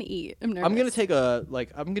much Wha- are you gonna eat? I'm nervous. I'm gonna take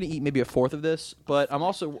I'm gonna eat maybe a fourth of this, but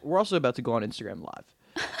we're also about to go on Instagram Live.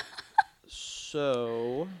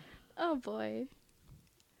 So Oh boy.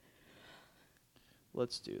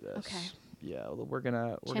 let's do this. Okay. Yeah, we're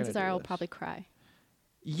gonna. Chances do are I'll this. probably cry.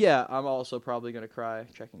 Yeah, I'm also probably gonna cry.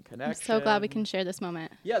 Checking I'm connection. so glad we can share this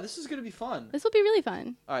moment. Yeah, this is gonna be fun. This will be really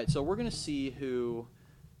fun. All right, so we're gonna see who.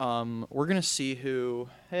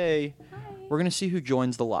 Hey, we're gonna see who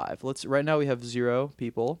joins the live. Right now we have 0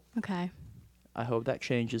 people. Okay. I hope that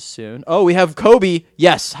changes soon. Oh, we have Kobe.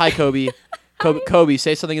 Yes, hi Kobe. Kobe,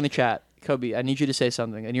 say something in the chat. Kobe, I need you to say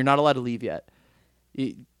something, and you're not allowed to leave yet.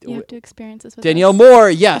 You have to experience this with Danielle us. Moore,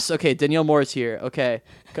 yes. Okay, Danielle Moore is here. Okay,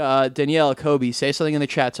 Danielle, Kobe, say something in the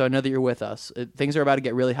chat so I know that you're with us. Things are about to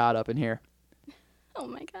get really hot up in here. Oh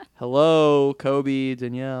my god. Hello, Kobe,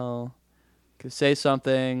 Danielle. Say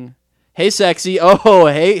something. Hey, sexy. Oh,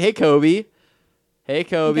 hey, Kobe. Hey,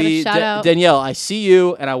 Kobe. shout out. Danielle, I see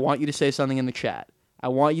you, and I want you to say something in the chat. I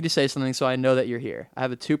want you to say something so I know that you're here. I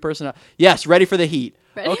have a 2-person. Yes, ready for the heat.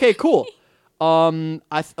 Ready? Okay, cool.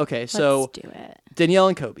 Okay, so Let's do it. Danielle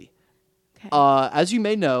and Kobe. Okay. As you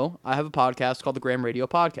may know, I have a podcast called the Graham Radio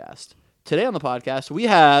Podcast. Today on the podcast, we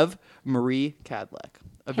have Marie Cadleck,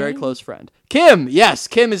 a very Hey. close friend. Kim, yes,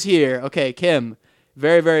 Kim is here. Okay, Kim,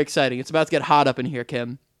 very, very exciting. It's about to get hot up in here,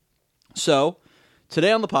 Kim. So,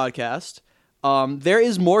 today on the podcast, there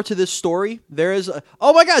is more to this story. There is,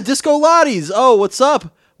 oh my God, Disco Lotties. Oh, what's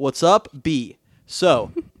up? What's up, B?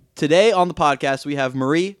 So, today on the podcast, we have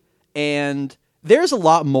Marie, and there's a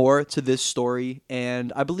lot more to this story,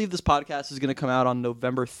 and I believe this podcast is going to come out on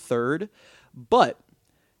November 3rd, but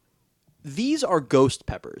these are ghost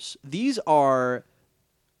peppers. These are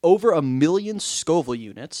over 1 million Scoville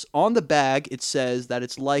units. On the bag, it says that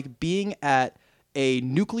it's like being at a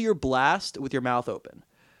nuclear blast with your mouth open.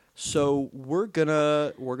 So we're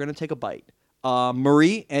gonna take a bite.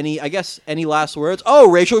 Marie, any last words? Oh,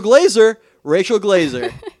 Rachel Glazer,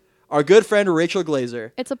 our good friend Rachel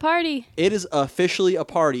Glazer. It's a party. It is officially a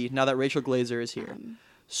party now that Rachel Glazer is here.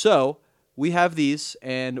 So we have these,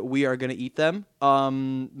 and we are gonna eat them.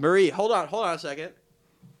 Marie, hold on a second.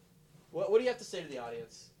 What do you have to say to the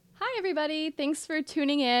audience? Hi, everybody. Thanks for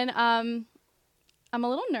tuning in. I'm a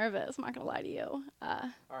little nervous. I'm not going to lie to you. All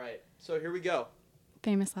right. So here we go.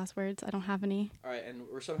 Famous last words. I don't have any. All right. And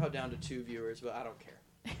we're somehow down to 2 viewers, but I don't care.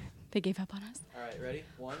 They gave up on us. All right. Ready?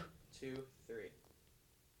 1, 2, 3.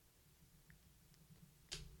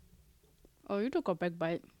 Oh, you took a big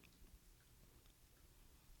bite.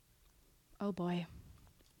 Oh, boy.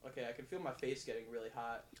 Okay. I can feel my face getting really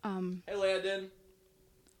hot. Hey, Landon.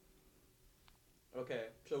 Okay.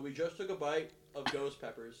 So we just took a bite of ghost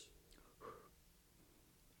peppers.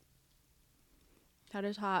 That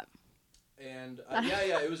is hot. And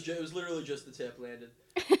it was literally just the tip, Landon.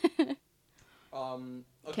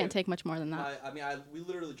 Okay. Can't take much more than that. We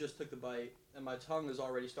literally just took the bite, and my tongue is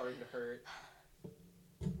already starting to hurt.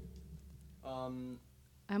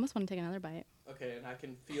 I almost want to take another bite. Okay, and I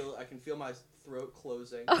can feel my throat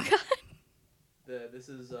closing. Oh God. This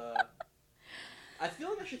is I feel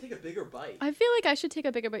like I should take a bigger bite. I feel like I should take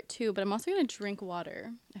a bigger bite too, but I'm also gonna drink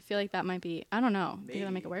water. I feel like that might be. I don't know. Maybe. Think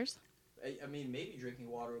that'll make it worse? I mean, maybe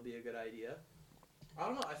drinking water would be a good idea. I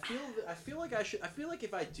don't know. I feel like I should. I feel like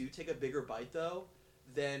if I do take a bigger bite though,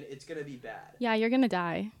 then it's gonna be bad. Yeah, you're gonna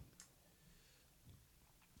die.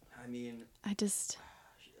 I mean,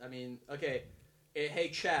 okay. Hey,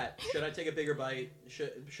 chat. Should I take a bigger bite?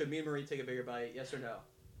 Should me and Marie take a bigger bite? Yes or no?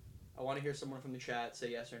 I want to hear someone from the chat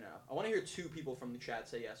say yes or no. I want to hear 2 people from the chat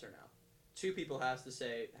say yes or no. 2 people have to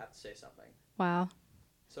say something. Wow.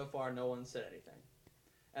 So far, no one said anything.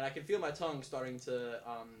 And I can feel my tongue starting to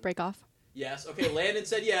break off. Yes. Okay, Landon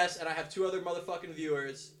said yes, and I have 2 other motherfucking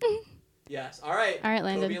viewers. Yes. All right. All right,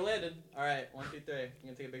 Landon. Kobe and Landon. All right. 1, 2, 3. I'm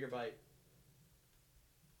gonna take a bigger bite.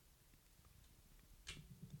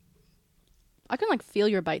 I can like feel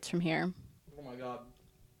your bites from here. Oh my god.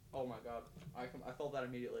 I felt that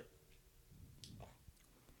immediately.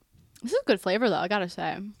 This is good flavor though, I gotta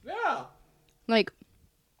say. Yeah. Like,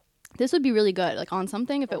 this would be really good, like on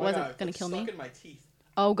something if it wasn't God, gonna kill me. Stuck in my teeth.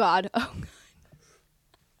 Oh God. Oh.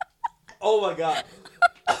 Oh my god.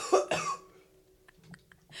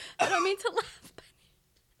 I don't mean to laugh. But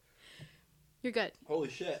you're good. Holy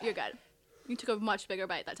shit. You're good. You took a much bigger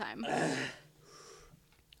bite that time.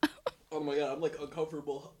 Oh my god, I'm like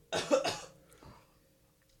uncomfortable.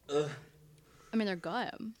 I mean, they're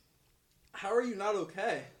good. How are you not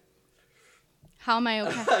okay? How am I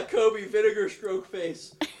okay? Kobe vinegar stroke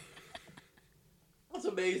face. That's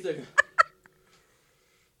amazing.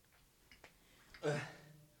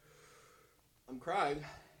 I'm crying.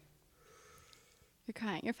 You're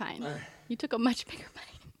crying. You're fine. You took a much bigger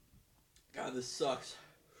bite. God, this sucks.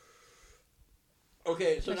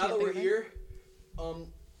 Okay, so now that we're here,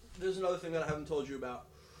 there's another thing that I haven't told you about.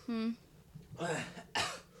 I'm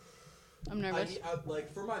nervous.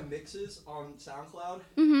 Like, for my mixes on SoundCloud,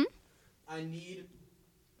 I need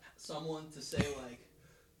someone to say, like,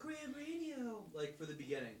 Graham Radio, like, for the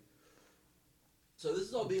beginning. So this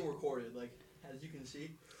is all being recorded, like, as you can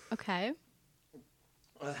see. Okay.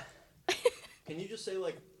 Can you just say,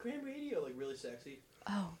 like, Graham Radio, like, really sexy?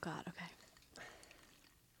 Oh, God, okay.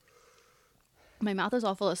 My mouth is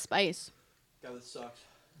all full of spice. God, this sucks.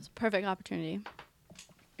 It's a perfect opportunity.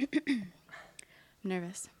 I'm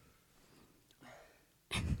nervous.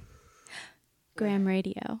 Graham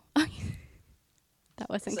Radio. That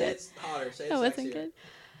wasn't Say good. it's hotter. Say it's That wasn't sexier. good.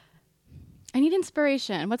 I need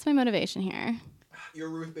inspiration. What's my motivation here? You're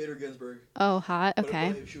Ruth Bader Ginsburg. Oh, hot. Okay.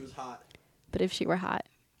 But if she was hot. But if she were hot.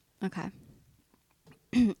 Okay.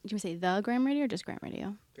 Do you say the Graham Radio or just Graham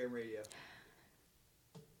Radio? Graham Radio.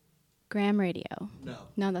 Graham Radio. No.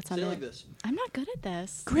 No, that's not Say it. it like this. I'm not good at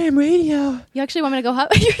this. Graham Radio. You actually want me to go hot?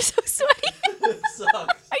 You're so sweaty. It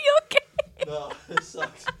sucks. Are you okay? No, it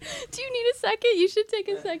sucks. Do you need a second? You should take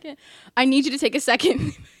a second. I need you to take a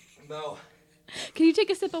second. No. Can you take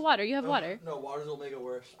a sip of water? You have water. No, waters will make it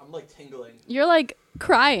worse. I'm like tingling. You're like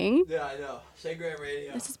crying. Yeah, I know. Say Graham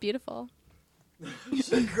Radio. This is beautiful.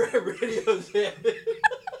 Say Graham Radio, damn it.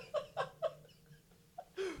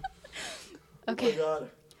 Okay. Oh my god.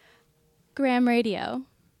 Graham Radio.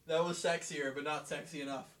 That was sexier, but not sexy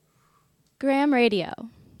enough. Graham Radio.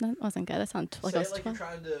 That wasn't good. That sounded like Say I it was like you're 12.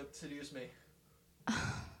 trying to seduce me. I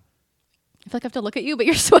feel like I have to look at you, but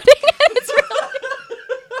you're sweating.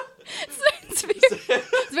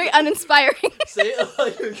 It's very uninspiring. Say it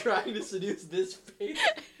like you're trying to seduce this face.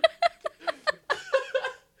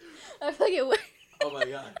 I feel like it would. Oh my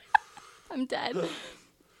god. I'm dead.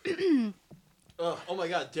 Oh my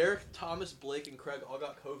God, Derek, Thomas, Blake, and Craig all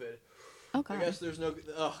got COVID. Oh God. I guess there's no.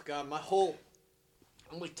 Oh God,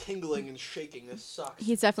 I'm like tingling and shaking. This sucks.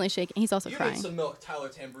 He's definitely shaking. He's also You crying. need some milk, Tyler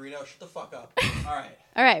Tamburino. Shut the fuck up. All right.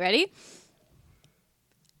 All right, ready?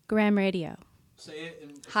 Graham Radio. Say it in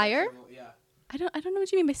Higher? Yeah. I don't know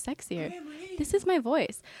what you mean by sexier. Graham Radio. This is my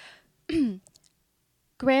voice.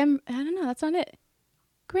 Graham. I don't know. That's not it.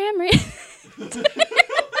 Graham Radio.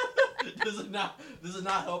 Does it not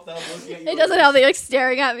help that I'm looking at you? It doesn't help that you're like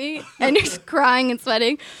staring at me and you're just crying and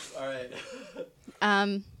sweating. All right.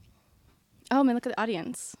 Oh man, look at the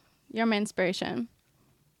audience. You're my inspiration.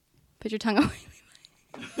 Put your tongue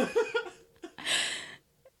away.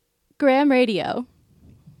 Graham Radio.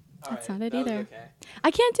 That's not it either. Okay.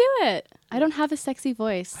 I can't do it. I don't have a sexy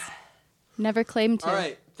voice. Never claimed to. All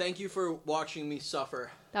right. Thank you for watching me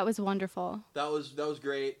suffer. That was wonderful. That was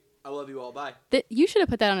great. I love you all. Bye. You should have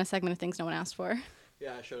put that on a segment of things no one asked for.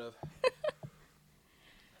 Yeah, I should have.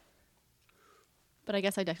 But I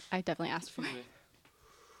guess I definitely asked for it.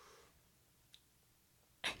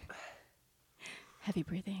 Heavy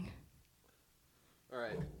breathing. All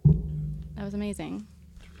right. That was amazing.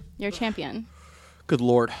 You're a champion. Good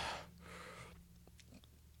Lord.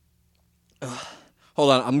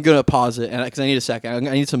 Hold on. I'm going to pause it because I need a second.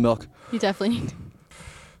 I need some milk. You definitely need.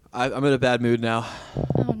 I'm in a bad mood now.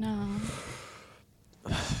 Oh no.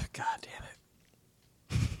 God damn it.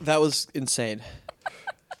 That was insane.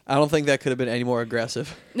 I don't think that could have been any more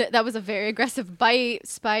aggressive. That was a very aggressive bite,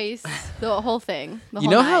 spice, the whole thing. You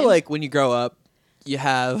know how like when you grow up, you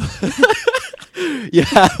have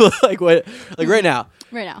like right now.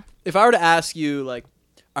 Right now. If I were to ask you like,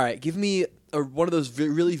 all right, give me one of those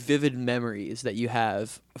really vivid memories that you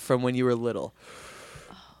have from when you were little.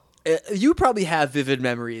 You probably have vivid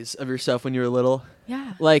memories of yourself when you were little.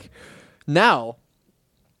 Yeah. Like now,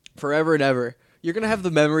 forever and ever, you're going to have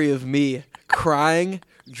the memory of me crying,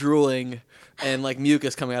 drooling, and like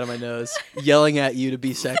mucus coming out of my nose, yelling at you to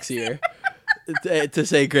be sexier, to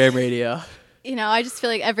say Graham Radio. You know, I just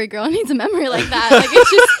feel like every girl needs a memory like that. Like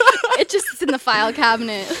it's just in the file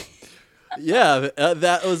cabinet. Yeah,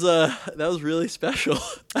 that was really special.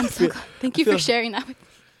 I'm so glad. Thank you for sharing that with me.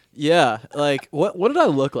 Yeah, like what did I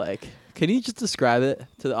look like? Can you just describe it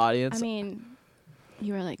to the audience? I mean,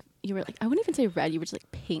 you were like I wouldn't even say red, you were just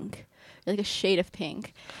like pink. You're like a shade of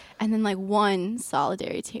pink. And then like one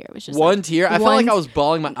solitary tear was just one like, tear? I felt like I was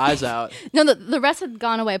bawling my eyes out. No, the rest had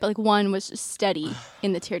gone away, but like one was just steady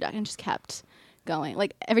in the tear duct and just kept going.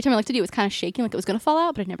 Like every time I looked at you, it was kind of shaking like it was going to fall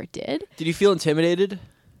out, but it never did. Did you feel intimidated?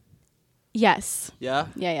 Yes. Yeah?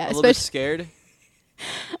 Yeah. A little bit scared?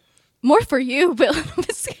 More for you, but a little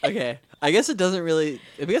bit scared. Okay. I guess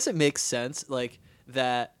it makes sense like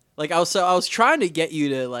that. Like I was trying to get you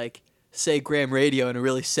to like say Graham Radio in a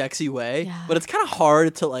really sexy way, yeah. But it's kind of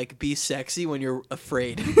hard to like be sexy when you're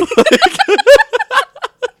afraid.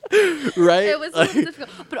 Right? It was a little difficult.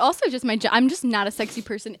 But also just I'm just not a sexy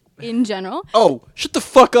person in general. Oh, shut the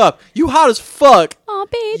fuck up. You hot as fuck. Aw,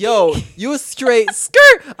 baby. Yo, you a straight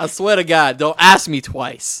skirt. I swear to God, don't ask me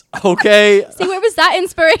twice. Okay? See, where was that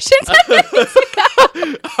inspiration 10 minutes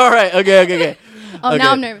ago? All right. Okay. Oh, okay.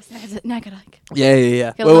 now I'm nervous. Now I gotta like...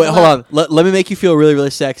 Yeah. Gotta Wait, level hold up. on. Let me make you feel really, really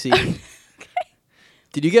sexy. Okay.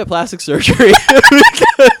 Did you get plastic surgery?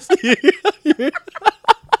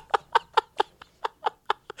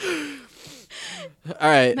 All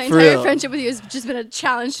right. My for entire real. friendship with you has just been a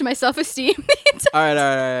challenge to my self-esteem. All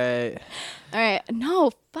right. All right.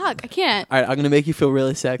 No, fuck. I can't. All right. I'm gonna make you feel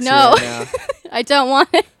really sexy No. right now. I don't want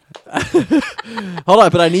it. Hold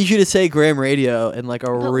on, but I need you to say Graham Radio in like a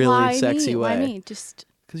But really why sexy me? way. Why me? Just...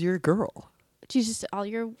 Because you're a girl. Jesus, all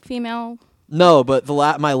your female... No, but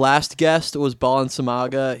my last guest was Balan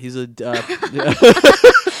Samaga. He's a... All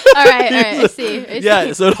right. I see.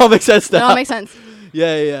 Yeah, so it all makes sense now. It all makes sense.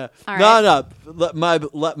 Yeah. All right. No.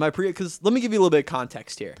 Because let me give you a little bit of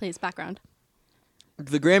context here. Please, background.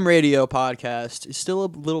 The Graham Radio podcast is still a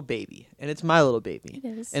little baby, and it's my little baby. It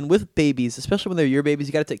is. And with babies, especially when they're your babies,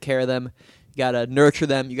 you got to take care of them. You got to nurture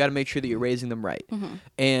them. You got to make sure that you're raising them right. Mm-hmm.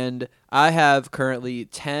 And I have currently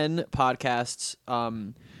 10 podcasts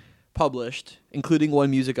published, including one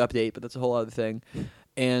music update, but that's a whole other thing.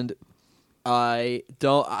 And I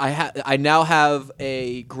now have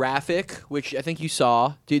a graphic, which I think you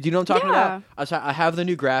saw. Do you know what I'm talking Yeah. about? I have the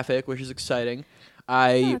new graphic, which is exciting.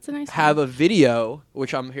 I that's a nice have one. a video,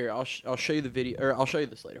 which I'm here. I'll show you the video, or I'll show you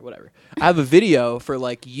this later. Whatever. I have a video for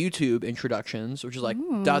like YouTube introductions, which is like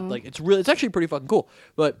it's actually pretty fucking cool.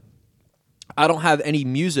 But I don't have any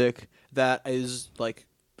music that is like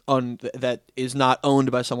that is not owned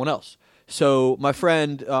by someone else. So my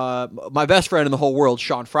friend, my best friend in the whole world,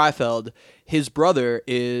 Sean Freifeld, his brother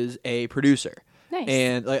is a producer. Nice.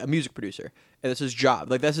 and like a music producer, and that's his job.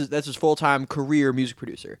 Like that's his full-time career, music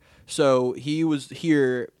producer. So he was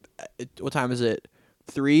here. What time is it?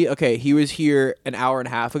 3. Okay, he was here an hour and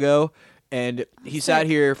a half ago, and he sat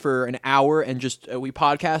here for an hour and just we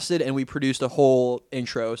podcasted and we produced a whole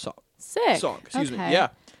intro song. Sick. Excuse me. Okay. Yeah,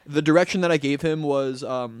 the direction that I gave him was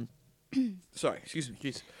sorry, excuse me.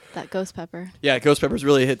 Jeez. That ghost pepper. Yeah, ghost peppers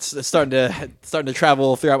really it's starting to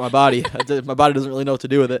travel throughout my body. My body doesn't really know what to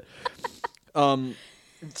do with it.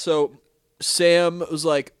 So Sam was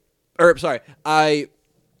like, Bald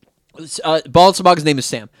Sabaga's name is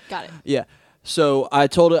Sam. Got it. Yeah. So I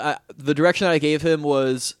told the direction that I gave him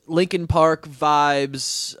was Linkin Park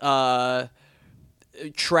vibes,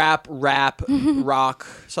 trap, rap, rock,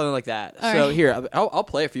 something like that. All So right. here, I'll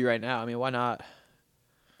play it for you right now. I mean, why not?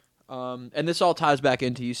 And this all ties back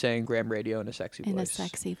into you saying Graham Radio in a sexy voice. In a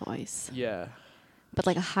sexy voice. Yeah. But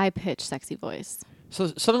like a high-pitched sexy voice. So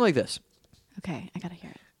something like this. Okay, I gotta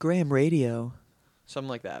hear it. Graham Radio. Something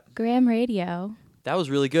like that. Graham Radio. That was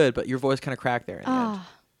really good, but your voice kind of cracked there in the end. Ah.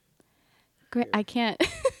 I can't.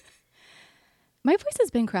 My voice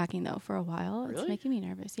has been cracking though for a while. Really? It's making me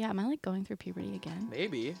nervous. Yeah, am I like going through puberty again?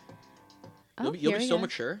 Maybe. Oh, You'll here be we so go.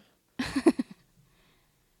 mature.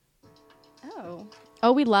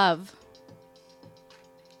 Oh, we love.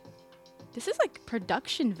 This is like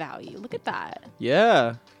production value. Look at that.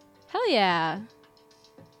 Yeah. Hell yeah.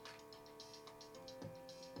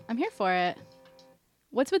 I'm here for it.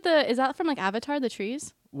 What's with is that from like Avatar, the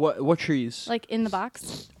trees? What trees? Like in the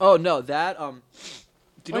box? Oh no, that do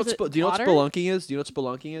you know Or is what it do you know what water? spelunking is? Do you know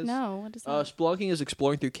what spelunking is? No, what is that? Spelunking is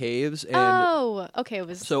exploring through caves and Oh, okay. It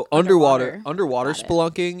was so underwater Got it.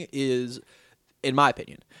 spelunking is, in my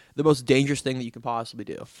opinion, the most dangerous thing that you can possibly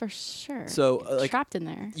do. For sure. So like trapped in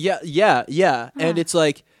there. Yeah, and Huh. it's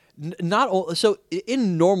like so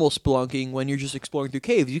in normal spelunking when you're just exploring through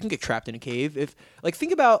caves, you can get trapped in a cave. If like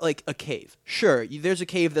think about like a cave. Sure, there's a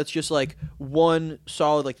cave that's just like one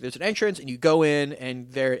solid, like there's an entrance and you go in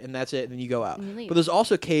and that's it, and then you go out. And you leave. But there's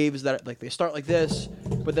also caves that like they start like this,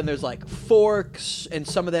 but then there's like forks, and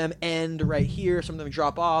some of them end right here, some of them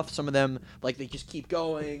drop off, some of them like they just keep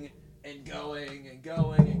going and going and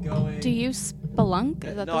going and going. Do you spelunk?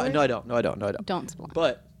 Is that the word? No, I don't. Don't spelunk.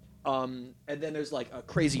 But and then there's like a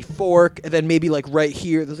crazy fork, and then maybe like right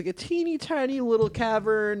here there's like a teeny tiny little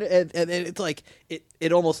cavern, and it's like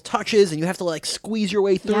it almost touches, and you have to like squeeze your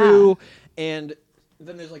way through, and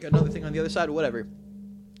then there's like another thing on the other side, or whatever.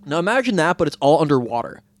 Now imagine that, but it's all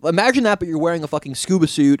underwater. Imagine that, but you're wearing a fucking scuba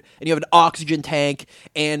suit, and you have an oxygen tank,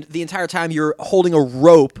 and the entire time you're holding a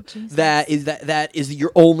rope Jesus. that is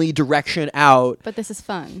your only direction out. But this is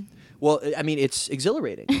fun. Well, I mean, it's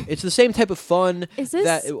exhilarating. It's the same type of fun. Is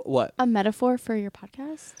this what? a metaphor for your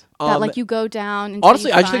podcast? That like you go down. Until Honestly,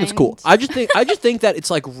 you I just think it's cool. find- I just think that it's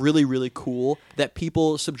like really, really cool that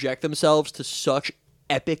people subject themselves to such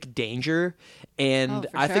epic danger, and Oh,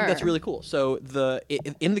 for I think that's sure. really cool. So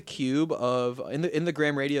in the cube in the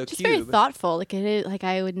Graham Radio Just cube, very thoughtful. Like it is. Like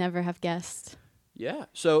I would never have guessed. yeah.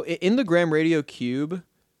 So in the Graham Radio cube,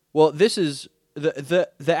 well, this is the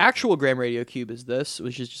actual Graham Radio cube is this,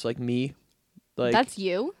 which is just like me, like That's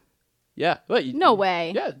you? yeah. Wait, No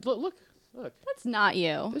way. Yeah, look. That's not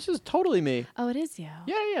you. This is totally me. Oh, it is you.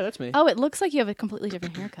 Yeah, that's me. Oh, it looks like you have a completely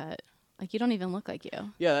different haircut. Like you don't even look like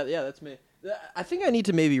you. Yeah, that's me. I think I need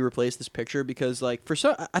to maybe replace this picture because, like,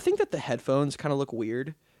 I think that the headphones kind of look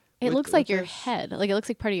weird. It with- looks like with your this. head. Like it looks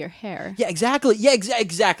like part of your hair. Yeah, exactly. Yeah,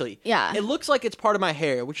 exactly. Yeah. It looks like it's part of my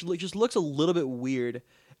hair, which just looks a little bit weird.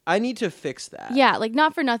 I need to fix that. Yeah, like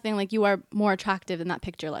not for nothing. Like you are more attractive than that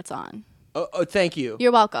picture lets on. Oh, thank you.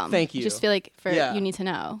 You're welcome. Thank I you. just feel like Yeah. you need to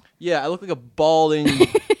know. Yeah, I look like a balding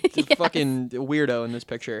fucking weirdo in this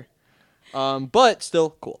picture. But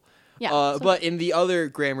still cool. Yeah, so- But in the other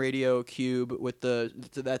Graham Radio cube with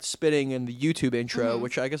that spinning and the YouTube intro, Mm-hmm.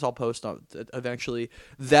 which I guess I'll post on eventually,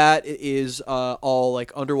 that is all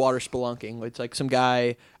like underwater spelunking. It's like some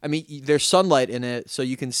guy. I mean, there's sunlight in it, so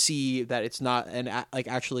you can see that it's not like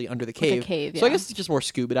actually under the cave. cave, So I yeah. guess it's just more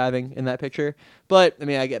scuba diving in that picture. But I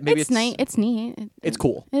mean, I get maybe it's nice. It's neat. It's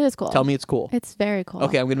cool. It is cool. Tell me it's cool. It's very cool.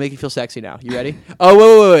 Okay, I'm gonna make you feel sexy now. You ready?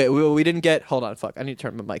 Oh, wait. We didn't get. Hold on, fuck. I need to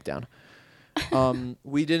turn my mic down. I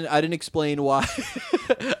didn't explain why.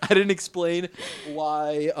 I didn't explain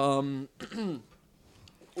why.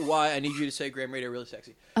 Why I need you to say Graham Radio really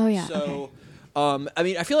sexy. Oh yeah. So, okay. I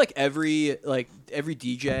mean, I feel like every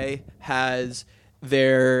DJ has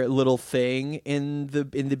their little thing in the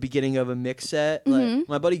beginning of a mix set. Mm-hmm. Like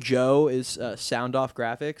my buddy Joe is Sound Off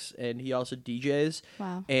Graphics, and he also DJs.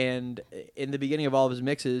 Wow. And in the beginning of all of his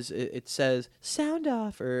mixes, it says "Sound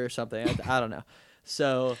Off" or something. I don't know.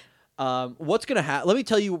 So What's gonna happen? Let me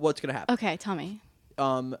tell you what's gonna happen. Okay, tell me.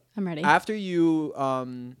 Um, I'm ready. After you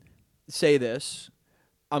say this,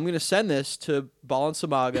 I'm gonna send this to Balin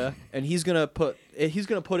Samaga, and he's gonna put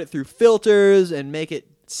it through filters and make it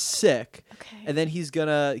sick, Okay. and then he's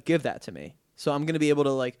gonna give that to me. So I'm gonna be able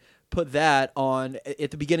to like put that on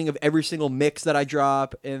at the beginning of every single mix that I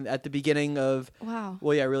drop, and at the beginning of Wow.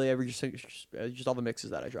 well, yeah, really just all the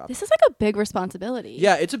mixes that I drop. This is like a big responsibility.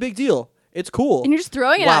 Yeah, it's a big deal. It's cool. And you're just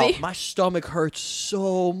throwing it wow, at me. my stomach hurts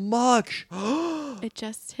so much. It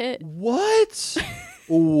just hit. What?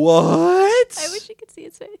 What? I wish you could see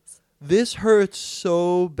his face. This hurts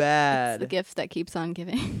so It's the bad. gift that keeps on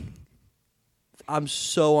giving. I'm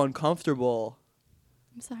so uncomfortable.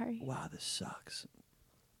 I'm sorry. Wow, this sucks.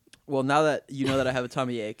 Well, now that you know that I have a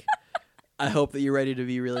tummy ache, I hope that you're ready to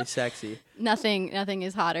be really sexy. Nothing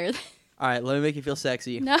is hotter. All right, let me make you feel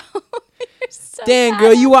sexy. No. You're so Damn, bad.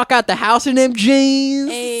 girl, you walk out the house in them jeans.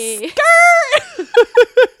 Hey.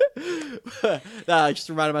 Nah, I just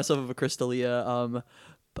reminded myself of a Crystalia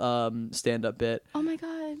stand-up bit. Oh my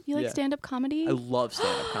god. You like Yeah. stand-up comedy? I love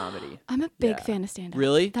stand-up comedy. I'm a big Yeah. fan of stand-up.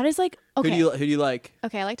 Really? That is like okay. Who do you like?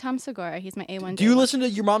 Okay, I like Tom Segura. He's my A1. Do you listen to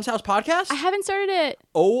Your Mom's House podcast? I haven't started it.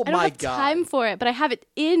 Oh I don't my have god. time for it, but I have it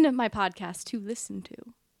in my podcast to listen to.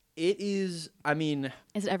 It is, I mean,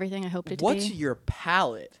 Is it everything I hoped it to what's be? your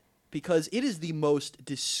palate? Because it is the most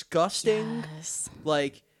disgusting, Yes.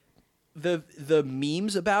 like the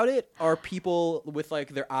memes about it are people with like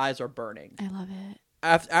their eyes are burning. I love it.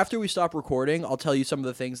 After we stop recording, I'll tell you some of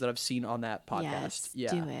the things that I've seen on that podcast. Yes,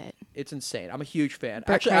 Yeah. do it. It's insane. I'm a huge fan.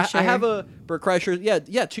 Bert Actually, I Kreischer. have a Bert Kreischer. Yeah.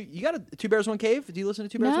 You got a Two Bears One Cave? Do you listen to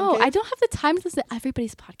Two Bears One No, Cave? I don't have the time to listen to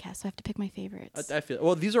everybody's podcast, so I have to pick my favorites. I feel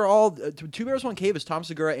well. These are all Two Bears One Cave is Tom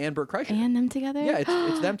Segura and Bert Kreischer. And them together? Yeah,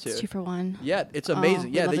 it's them two. It's 2 for 1. Yeah, it's amazing.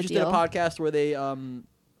 we Yeah, love they a just did a deal. podcast where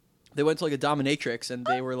they went to like a dominatrix and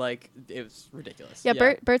they were like, it was ridiculous. Yeah,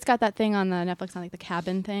 Bert's got that thing on the Netflix on like the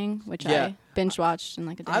cabin thing, which Yeah. I binge watched in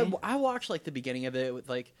like a day. I watched like the beginning of it with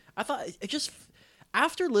like I thought it just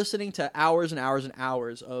after listening to hours and hours and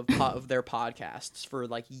hours of of their podcasts for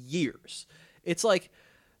like years, it's like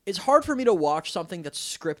it's hard for me to watch something that's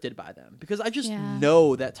scripted by them because I just Yeah.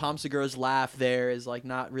 know that Tom Segura's laugh there is like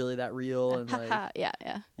not really that real and like yeah.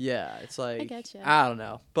 yeah, it's like getcha. I don't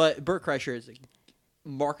know, but Bert Kreischer is a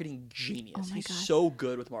marketing genius. Oh my He's God. so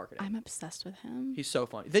good with marketing. I'm obsessed with him. He's so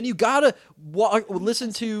funny. Then you gotta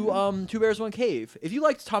listen to Two Bears One Cave. If you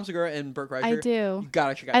liked Tom Segura and Bert Kreischer, I do. You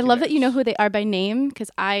gotta check out. I Two love that you know Bears. who they are by name because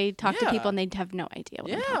I talk to Yeah. people and they have no idea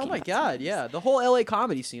what I'm Yeah. talking Oh my about god. sometimes. Yeah. The whole LA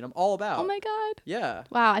comedy scene. I'm all about. Oh my god. Yeah.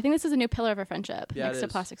 Wow, I think this is a new pillar of our friendship Yeah, next it to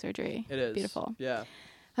is. plastic surgery. It is Beautiful. Yeah.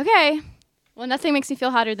 Okay. Well, nothing makes me feel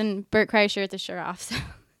hotter than Bert Kreischer with his shirt off. So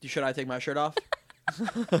Should I take my shirt off?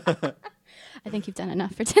 I think you've done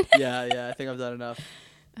enough for today. Yeah. Yeah. I think I've done enough.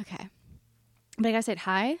 Okay. But I gotta say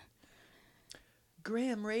hi.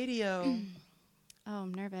 Graham Radio. Oh,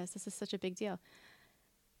 I'm nervous. This is such a big deal.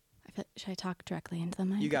 Should I talk directly into the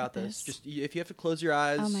mic? You got like this. Just if you have to close your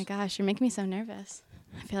eyes. Oh my gosh, you're making me so nervous.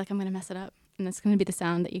 I feel like I'm gonna mess it up, and it's gonna be the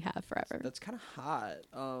sound that you have forever. That's kind of hot.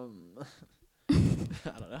 I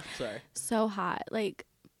don't know. Sorry. So hot. Like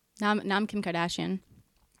now I'm Kim Kardashian.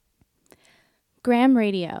 Graham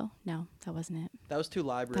Radio. No, that wasn't it. That was too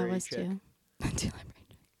library. That was chick. too. Too library.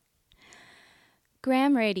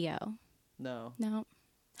 Graham Radio. No. No.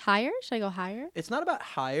 Higher? Should I go higher? It's not about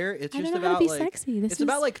higher. It's I just don't know how about to be like sexy. This it's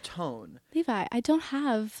about is- like tone. Levi, I don't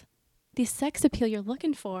have the sex appeal you're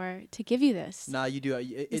looking for to give you this. Nah, you do.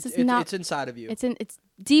 This It's is not- it's inside of you. It's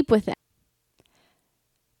deep within.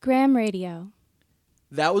 Graham Radio.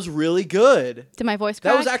 That was really good. Did my voice That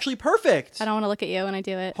crack? was actually perfect. I don't want to look at you when I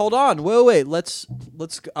do it. Hold on. Wait. Let's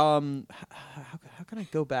how can I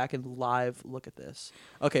go back and live look at this?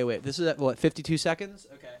 Okay, wait. This is at what 52 seconds?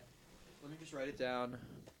 Okay. Let me just write it down.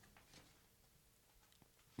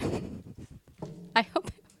 I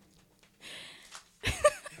hope.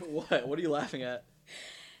 What are you laughing at?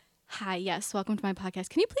 Hi, yes, welcome to my podcast.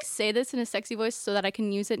 Can you please say this in a sexy voice so that I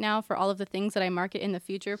can use it now for all of the things that I market in the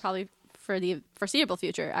future, probably for the foreseeable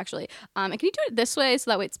future, actually. And can you do it this way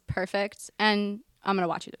so that way it's perfect? And I'm going to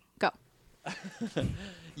watch you go.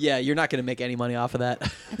 Yeah, you're not gonna make any money off of that.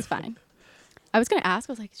 It's fine. I was going to ask,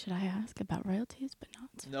 I was like, should I ask about royalties? But not.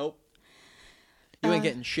 Nope. You ain't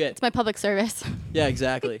getting shit. It's my public service. Yeah,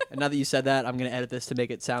 exactly. And now that you said that, I'm gonna edit this to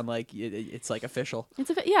make it sound like it's like official. It's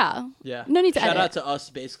a bit, yeah. Yeah. No need to Shout edit. out to us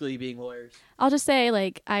basically being lawyers. I'll just say,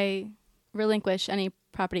 like, I relinquish any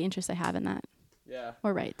property interest I have in that Yeah.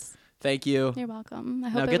 or rights. Thank you. You're welcome. I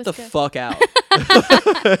hope Now it get was the good. fuck out.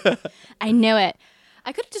 I knew it.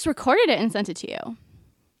 I could have just recorded it and sent it to you.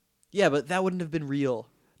 Yeah, but that wouldn't have been real.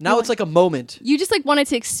 Now it's like a moment. You just like wanted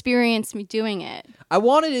to experience me doing it. I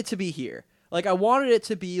wanted it to be here. Like I wanted it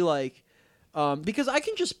to be like, because I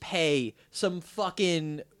can just pay some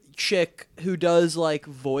fucking chick who does like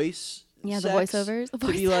voice. Yeah, the sex voiceovers. The to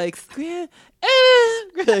voice be like, sex.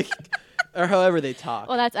 like, or however they talk.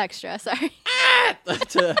 Well, that's extra. Sorry.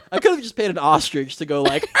 I could have just paid an ostrich to go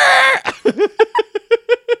like.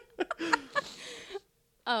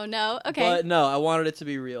 Oh no. Okay. But no, I wanted it to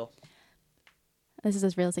be real. This is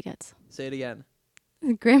as real as it gets. Say it again.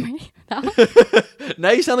 Grammar. That one?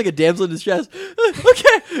 Now you sound like a damsel in distress.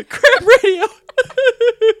 Okay, Graham Radio.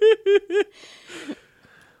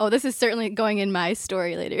 Oh, this is certainly going in my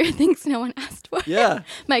story later. Things no one asked for. Yeah.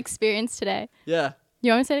 My experience today. Yeah.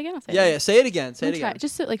 You want me to say it again? I'll say Yeah, it yeah. Say it again. Say it Try. again.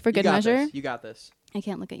 Just so, like for You good got measure. this. You got this. I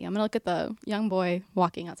can't look at you. I'm gonna look at the young boy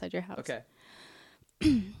walking outside your house. Okay.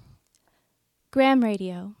 Graham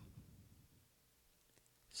Radio.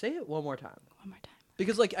 Say it one more time. One more time.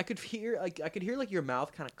 Because like I could hear like your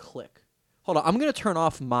mouth kind of click. Hold on, I'm gonna turn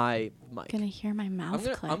off my mic. Gonna hear my mouth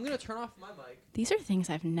click. I'm gonna turn off my mic These are things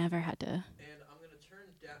I've never had to. and I'm gonna turn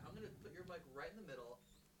down. I'm gonna put your mic right in the middle,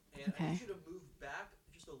 and I Okay. need you to move back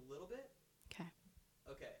just a little bit. Okay.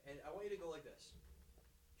 Okay, and I want you to go like this.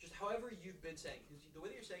 Just however you've been saying, because the way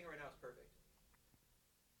that you're saying it right now is perfect.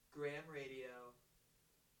 Graham Radio,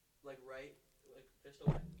 like just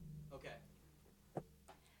away. Okay,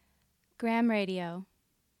 Graham Radio.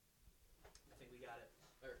 I think we got it.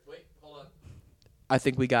 Wait, hold on. I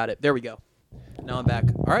think we got it. There we go. Now I'm back.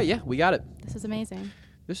 All right, yeah, we got it. This is amazing.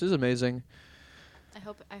 This is amazing.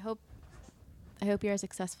 I hope you're as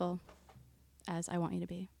successful as I want you to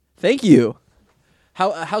be. Thank you.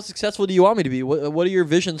 How successful do you want me to be? What are your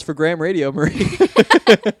visions for Graham Radio, Marie?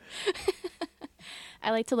 I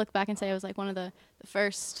like to look back and say I was like one of the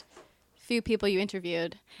first few people you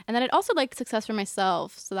interviewed. And then I'd also like success for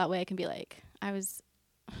myself, so that way I can be like, I was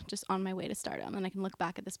just on my way to stardom, and I can look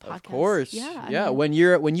back at this podcast. Of course. Yeah. Yeah. I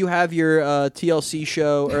mean, When you have your TLC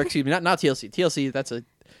show, or excuse me, not TLC. TLC.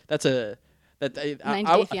 That's a. 90 Day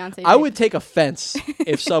Fiancé. I would take offense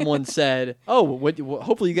if someone said, "Oh,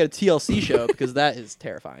 hopefully you get a TLC show," because that is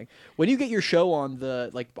terrifying. When you get your show on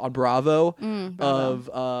on Bravo,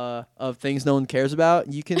 Bravo. of things no one cares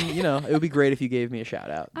about, you can it would be great if you gave me a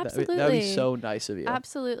shout out. Absolutely. That would be so nice of you.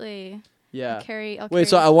 Absolutely. Yeah. I'll carry Wait,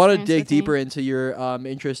 so this I want to experience dig with me. deeper into your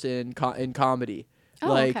interest in comedy.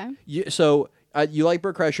 Oh, okay. You like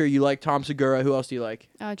Bert Kreischer, you like Tom Segura. Who else do you like?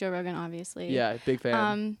 Oh, Joe Rogan, obviously. Yeah, big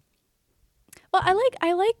fan. Well,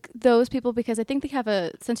 I like those people because I think they have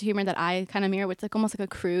a sense of humor that I kind of mirror, which is like almost like a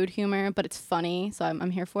crude humor, but it's funny, so I'm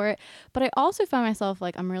here for it. But I also find myself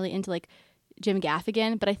like I'm really into like Jim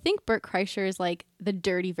Gaffigan, but I think Bert Kreischer is like the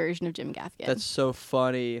dirty version of Jim Gaffigan. That's so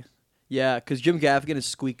funny. Yeah, because Jim Gaffigan is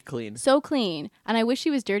squeaky clean. So clean, and I wish he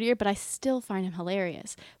was dirtier, but I still find him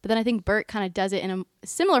hilarious. But then I think Bert kind of does it in a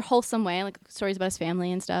similar wholesome way, like stories about his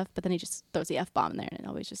family and stuff, but then he just throws the F-bomb in there, and it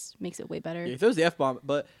always just makes it way better. Yeah, he throws the F-bomb,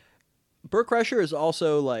 but Bert Kreischer is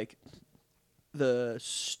also like the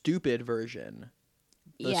stupid version.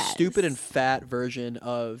 The Yes. stupid and fat version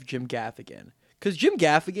of Jim Gaffigan. Because Jim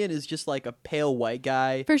Gaffigan is just like a pale white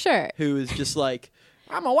guy For sure. who is just like,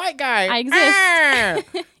 I'm a white guy. I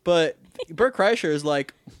exist. Ah! But Bert Kreischer is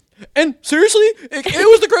like, and seriously, it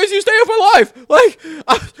was the craziest day of my life. Like,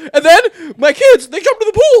 and then my kids, they jumped in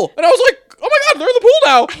the pool, and I was like, oh my god, they're in the pool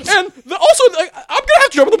now, and also like, I'm gonna have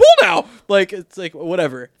to jump in the pool now. Like, it's like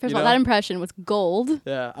whatever. First of all, that impression was gold.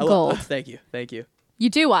 Yeah, Gold. Thank you. You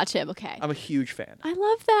do watch him, okay? I'm a huge fan. I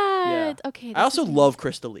love that. Yeah. Okay. I also love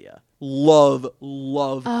Crystalia. Love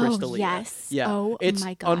Crystalia. yes. Yeah. Oh, it's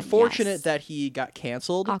my God, unfortunate yes. that he got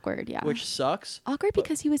canceled, awkward. Yeah. which sucks. awkward but-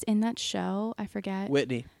 because he was in that show. I forget.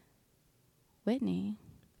 Whitney. Whitney.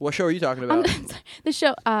 What show are you talking about? The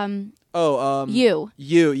show. You.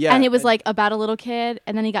 Yeah. And it was like about a little kid,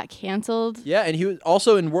 and then he got canceled. Yeah, and he was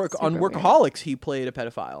also in Super weird. Workaholics. He played a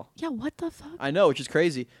pedophile. Yeah. What the fuck? I know, which is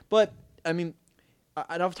crazy. But I mean,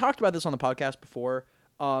 and I've talked about this on the podcast before.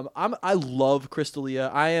 I love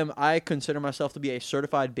Crystalia. I consider myself to be a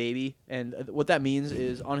certified baby, and what that means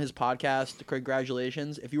is on his podcast.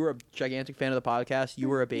 Congratulations! If you were a gigantic fan of the podcast, you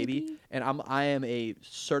were a baby, and I am a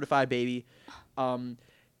certified baby.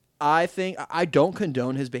 I think I don't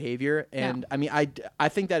condone his behavior, and No. I mean I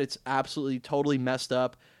think that it's absolutely totally messed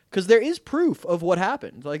up. Because there is proof of what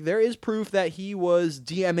happened. Like, there is proof that he was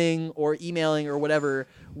DMing or emailing or whatever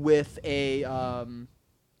with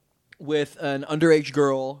with an underage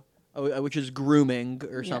girl, which is grooming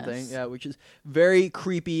or something. Yes. Yeah, which is very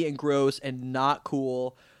creepy and gross and not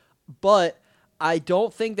cool. But I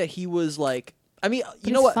don't think that he was like. I mean,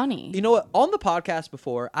 you know it's what? funny. You know what? On the podcast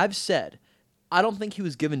before, I've said I don't think he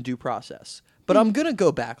was given due process. But I'm going to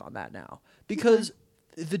go back on that now because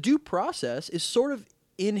the due process is sort of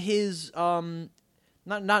in his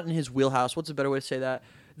not in his wheelhouse. What's a better way to say that?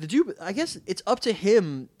 I guess it's up to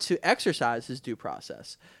him to exercise his due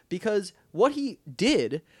process because what he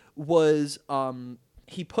did was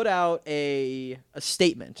he put out a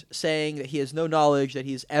statement saying that he has no knowledge that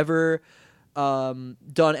he's ever done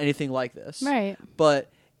anything like this. Right.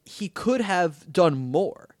 But he could have done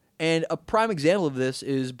more. And a prime example of this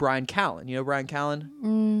is Brian Callen. You know Brian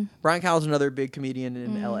Callen? Brian Callen's another big comedian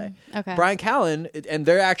in LA. Okay. Brian Callen, and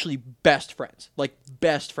they're actually best friends. Like,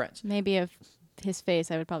 best friends. Maybe if his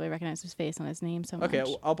face, I would probably recognize his face on his name so much. Okay,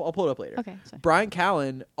 I'll pull it up later. Okay. Sorry. Brian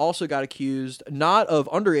Callen also got accused, not of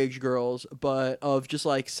underage girls, but of just,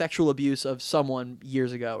 like, sexual abuse of someone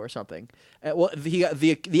years ago or something. Well,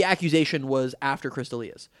 the accusation was after Chris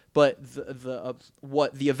D'Elia's. But the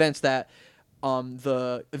events that...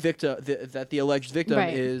 the victim that the alleged victim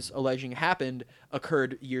Right. is alleging happened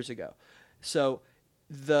occurred years ago. So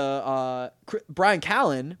the Brian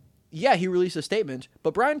Callen, yeah, he released a statement,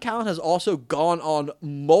 but Brian Callen has also gone on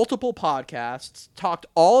multiple podcasts, talked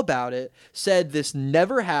all about it, said this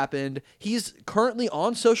never happened. He's currently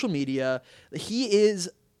on social media. He is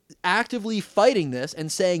actively fighting this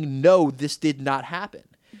and saying, no, this did not happen.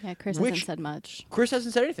 Yeah, Chris hasn't said much. Chris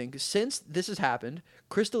hasn't said anything. Since this has happened,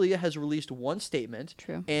 Chris D'Elia has released one statement.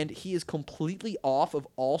 True. And he is completely off of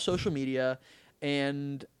all social media.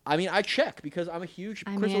 And, I mean, I check because I'm a huge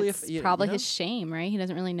Chris D'Elia It's probably his shame, right? He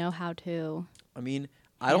doesn't really know how to... I mean,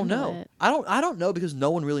 I don't know. It. I don't know because no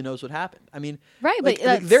one really knows what happened. I mean... Right, like,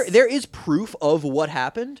 but... there is proof of what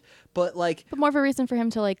happened, but, like... But more of a reason for him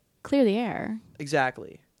to, like, clear the air.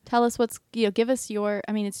 Exactly. Tell us give us your,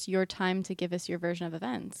 I mean, it's your time to give us your version of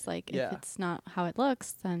events. Like, if it's not how it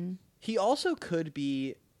looks, then... He also could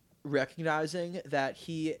be recognizing that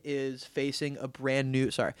he is facing a brand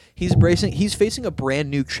new... Sorry. He's facing a brand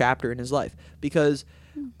new chapter in his life. Because...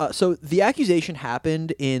 so, the accusation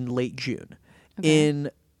happened in late June. Okay. In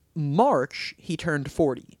March, he turned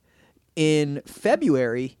 40. In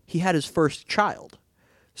February, he had his first child.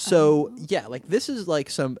 So, yeah, like, this is, like,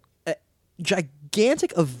 some...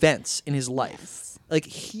 gigantic events in his life, like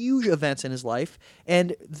huge events in his life,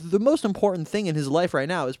 and the most important thing in his life right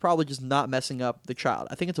now is probably just not messing up the child.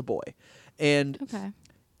 I think it's a boy, and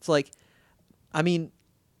it's like, I mean,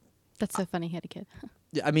 that's so funny. He had a kid.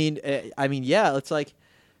 I mean, yeah, it's like,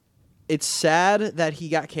 it's sad that he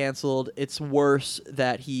got canceled. It's worse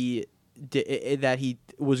that he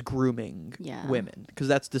was grooming women because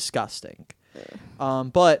that's disgusting.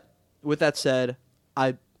 But with that said,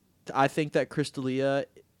 I think that Chris D'Elia,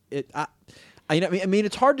 I mean,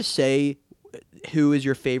 it's hard to say who is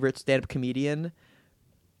your favorite stand-up comedian,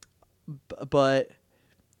 but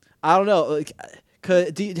I don't know. Like,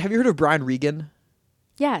 have you heard of Brian Regan?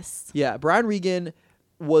 Yes. Yeah, Brian Regan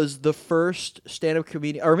was the first stand-up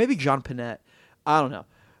comedian, or maybe John Panette. I don't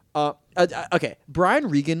know. Okay, Brian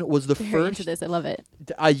Regan was the Very first. into this. I love it.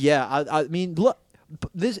 I mean, look,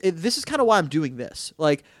 this is kind of why I'm doing this.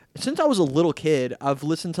 Like, since I was a little kid, I've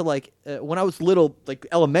listened to, like, when I was little, like,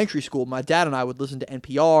 elementary school, my dad and I would listen to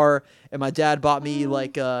NPR, and my dad bought me,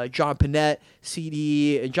 like, John Panette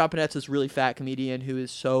CD, and John Panette's this really fat comedian who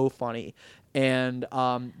is so funny. And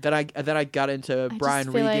then I got into Brian I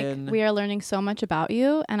just feel Regan. like we are learning so much about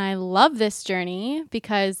you, and I love this journey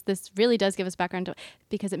because this really does give us background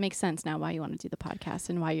because it makes sense now why you want to do the podcast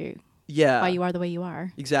and why you are the way you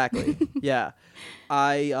are. Exactly. Yeah.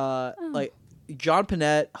 Like, John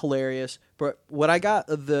Panette, hilarious. But when I got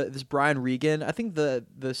this Brian Regan, I think the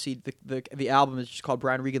album is just called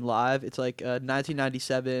Brian Regan Live. It's like a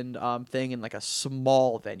 1997 thing in like a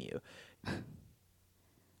small venue.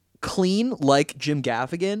 Clean like Jim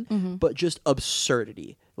Gaffigan, but just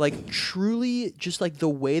absurdity. Like, truly, just like the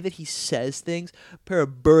way that he says things, pair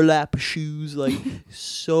of burlap shoes, like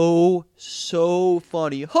so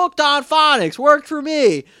funny. Hooked on phonics, worked for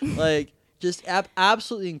me. Like, just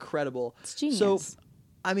absolutely incredible. It's genius. So,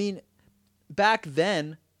 I mean, back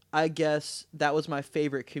then, I guess that was my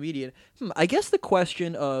favorite comedian. I guess the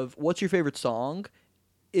question of what's your favorite song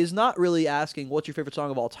is not really asking what's your favorite song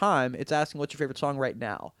of all time. It's asking what's your favorite song right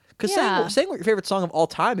now. Because saying what your favorite song of all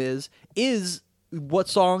time is what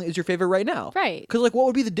song is your favorite right now. Right. Because, like, what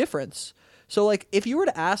would be the difference? So, like, if you were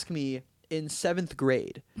to ask me in 7th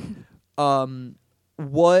grade, who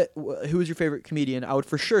is your favorite comedian? I would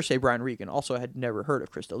for sure say Brian Regan. Also, I had never heard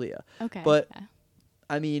of Chris D'Elia. Okay. But,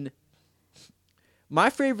 I mean,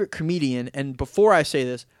 my favorite comedian, and before I say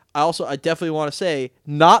this, I definitely want to say,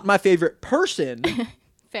 not my favorite person.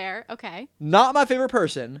 Fair. Okay. Not my favorite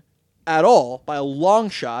person at all by a long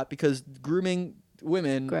shot, because grooming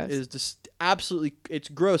women Gross. is just absolutely, it's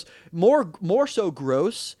gross. More so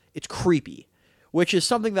gross, it's creepy, which is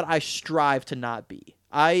something that I strive to not be.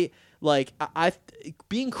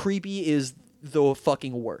 Being creepy is the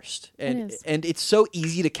fucking worst. It is. And it's so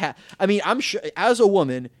easy to I mean, I'm sure as a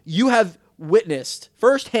woman, you have witnessed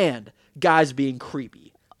firsthand guys being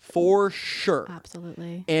creepy. For sure.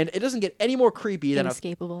 Absolutely. And it doesn't get any more creepy than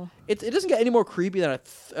Inescapable. it doesn't get any more creepy than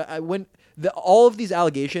when all of these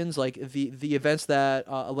allegations, like the events that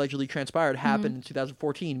allegedly transpired, happened in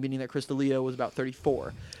 2014, meaning that Chris D'Elia was about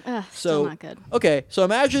 34. Still not good. Okay, so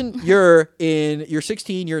imagine you're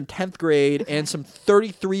 16, you're in 10th grade, and some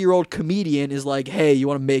 33-year-old comedian is like, "Hey, you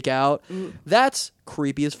want to make out?" That's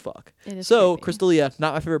creepy as fuck. It is so creepy. Chris D'Elia,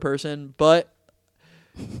 not my favorite person, but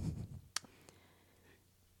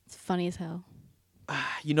It's funny as hell.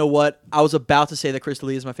 you know what? I was about to say that Chris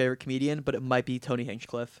D'Elia is my favorite comedian, but it might be Tony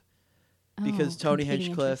Hinchcliffe. Because Tony competing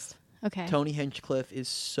Hinchcliffe, interest. Okay. Tony Hinchcliffe is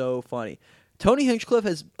so funny. Tony Hinchcliffe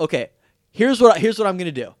has Here's what I'm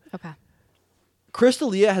gonna do. Okay. Chris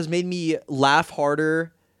D'Elia has made me laugh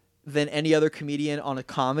harder than any other comedian on a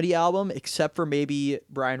comedy album, except for maybe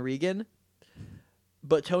Brian Regan.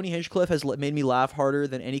 But Tony Hinchcliffe has made me laugh harder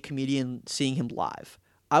than any comedian seeing him live.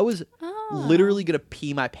 I was literally gonna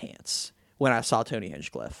pee my pants when I saw Tony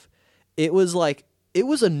Hinchcliffe. It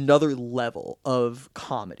was another level of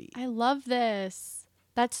comedy. I love this.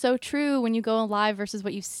 That's so true when you go live versus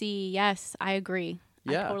what you see. Yes, I agree.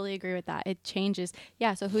 Yeah. I totally agree with that. It changes.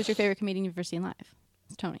 Yeah, so who's your favorite comedian you've ever seen live?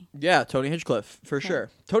 It's Tony. Yeah, Tony Hinchcliffe, for sure.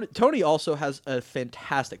 Tony also has a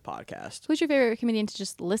fantastic podcast. Who's your favorite comedian to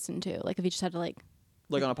just listen to? Like if you just had to Like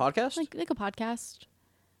on a podcast? like a podcast.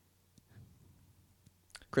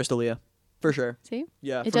 Chris D'Elia, for sure. See?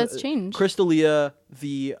 Yeah, It does change. Chris D'Elia,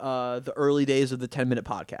 the early days of the 10-minute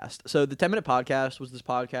podcast. So the 10-minute podcast was this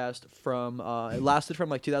podcast from it lasted from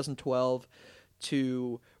like 2012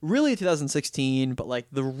 to really 2016, but like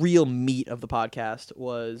the real meat of the podcast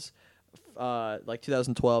was like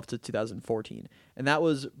 2012 to 2014, and that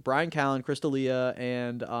was Brian Callen, Chris D'Elia,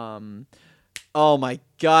 and oh my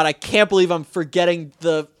god, I can't believe I'm forgetting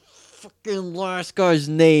the fucking last guy's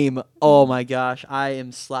name. Oh my gosh, I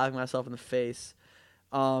am slapping myself in the face.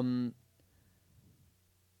 Oh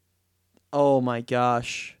my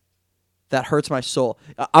gosh. That hurts my soul.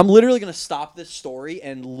 I'm literally going to stop this story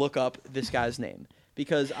and look up this guy's name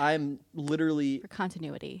because I'm literally For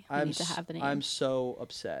continuity, we need to have the name. I'm so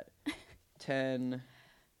upset.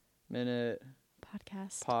 10-minute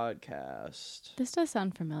podcast. This does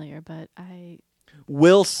sound familiar, but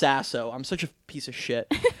Will Sasso. I'm such a piece of shit.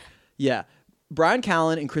 Yeah. Brian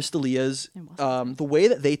Callen and Chris D'Elia's, the way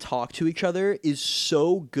that they talk to each other is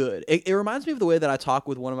so good. It reminds me of the way that I talk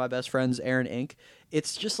with one of my best friends, Aaron Inc.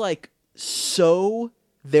 It's just like so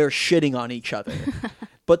they're shitting on each other,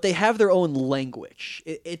 but they have their own language.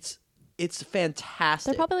 It's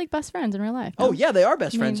fantastic. they're probably like best friends in real life. Oh no? yeah, they are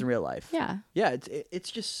best friends in real life. Yeah. Yeah,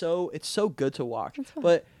 it's just so good to watch. That's fun.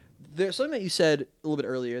 But there's something that you said a little bit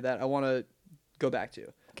earlier that I want to go back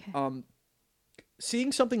to. Okay.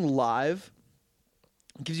 Seeing something live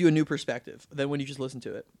gives you a new perspective than when you just listen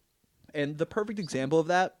to it. And the perfect example of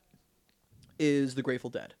that is the Grateful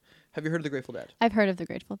Dead. Have you heard of the Grateful Dead? I've heard of the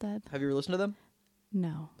Grateful Dead. Have you ever listened to them?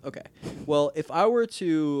 No. Okay. Well, if I were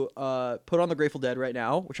to put on the Grateful Dead right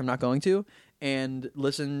now, which I'm not going to, and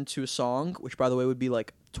listen to a song, which by the way would be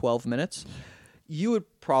like 12 minutes, you would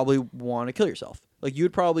probably want to kill yourself. Like you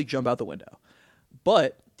would probably jump out the window.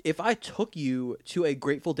 But if I took you to a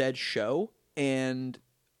Grateful Dead show and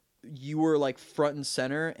you were like front and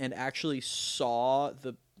center and actually saw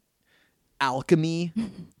the alchemy,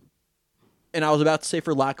 and I was about to say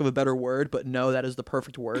for lack of a better word, but no, that is the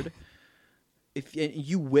perfect word. If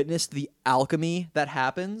you witnessed the alchemy that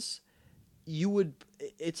happens, you're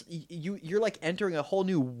like entering a whole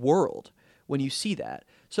new world when you see that.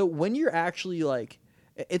 So when you're actually like,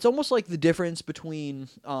 it's almost like the difference between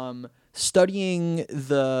studying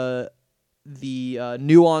the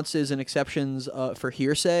nuances and exceptions for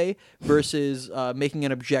hearsay versus making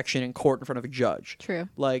an objection in court in front of a judge. True.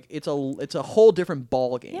 Like it's a whole different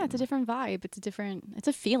ball game. Yeah, it's a different vibe. It's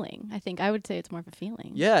a feeling. I think I would say it's more of a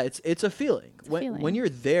feeling. Yeah, it's a feeling. It's a feeling. When you're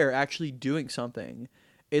there actually doing something,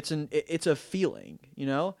 it's a feeling. You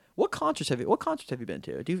know, what concerts have you been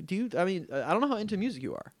to? Do you? I mean, I don't know how into music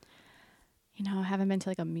you are. You know, I haven't been to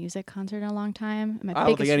like a music concert in a long time. I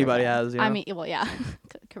don't think anybody has. You know? I mean, well, yeah,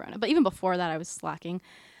 Corona. But even before that, I was slacking.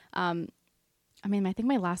 I mean, I think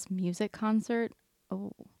my last music concert.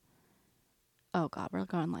 Oh God, we're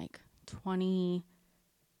going like 2012,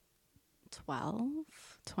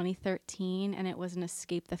 2013, and it was an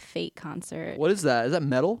Escape the Fate concert. What is that? Is that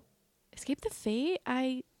metal? Escape the Fate?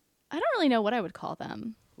 I I don't really know what I would call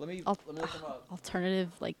them. Let me look them up. Alternative,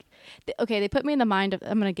 like, they put me in the mind of,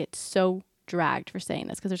 I'm gonna get so dragged for saying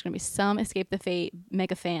this because there's gonna be some Escape the Fate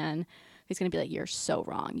mega fan who's gonna be like, "You're so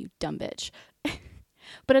wrong, you dumb bitch."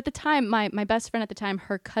 But at the time, my best friend at the time,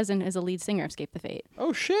 her cousin is a lead singer of Escape the Fate.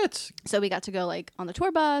 Oh shit! So we got to go like on the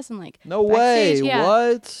tour bus and like No backstage, way! yeah,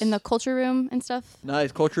 What? in the Culture Room and stuff.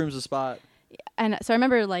 Nice. Culture Room's a spot. And so I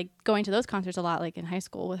remember like going to those concerts a lot, like in high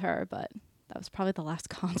school with her. But that was probably the last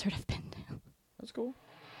concert I've been to. That's cool.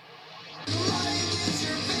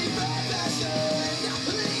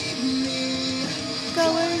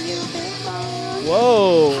 Go where you belong.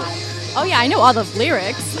 Whoa! Oh yeah, I know all the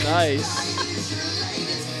lyrics. Nice.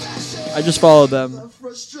 I just followed them.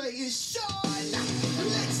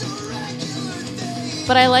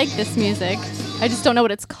 But I like this music. I just don't know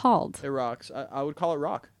what it's called. It rocks. I would call it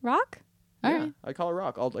rock. Rock? All right. I call it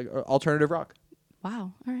rock. Alternative rock.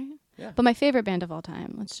 Wow. All right. Yeah. But my favorite band of all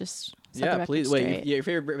time. Let's just set the record Please. straight. Wait, your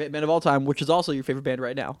favorite band of all time, which is also your favorite band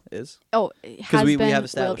right now, is? Oh, it has we been have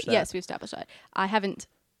established that. Yes, we've established that. I haven't.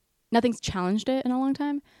 Nothing's challenged it in a long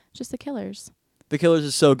time. Just the Killers. The Killers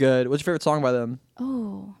is so good. What's your favorite song by them?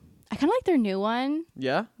 Oh, I kind of like their new one,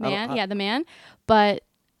 Yeah? Man. Yeah, the Man. But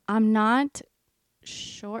I'm not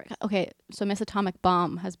sure. Okay, so Miss Atomic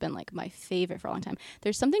Bomb has been like my favorite for a long time.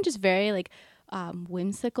 There's something just very like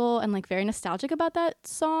whimsical and like very nostalgic about that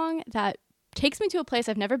song that takes me to a place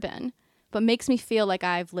I've never been, but makes me feel like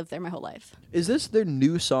I've lived there my whole life. Is this their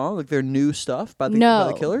new song? Like their new stuff by the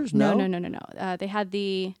Killers? No. They had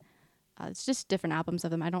the. It's just different albums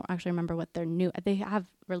of them. I don't actually remember what their new. They have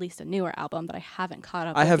released a newer album that I haven't caught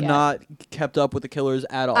up. I have yet. not kept up with the Killers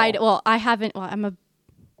at all. I haven't. Well, I'm a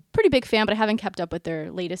pretty big fan, but I haven't kept up with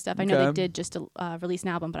their latest stuff. I know they Okay. did just release an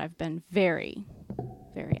album, but I've been very,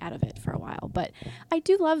 very out of it for a while. But I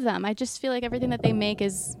do love them. I just feel like everything that they make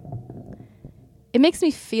is. It makes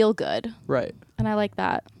me feel good, Right. and I like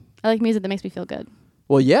that. I like music that makes me feel good.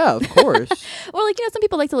 Well, yeah, of course. Or like, some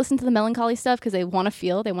people like to listen to the melancholy stuff because they want to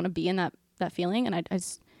feel, they want to be in that feeling, and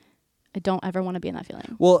I don't ever want to be in that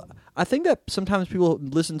feeling. Well, I think that sometimes people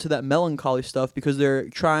listen to that melancholy stuff because they're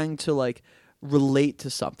trying to like relate to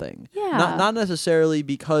something. Yeah. Not necessarily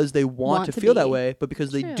because they want to feel that be. way, but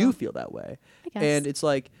because they True. do feel that way. I guess. And it's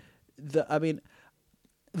like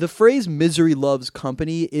the phrase misery loves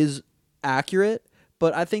company is accurate,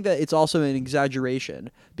 but I think that it's also an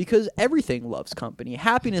exaggeration because everything loves company.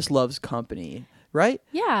 Happiness loves company, right?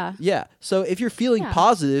 Yeah. Yeah. So if you're feeling Yeah.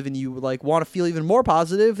 positive and you like want to feel even more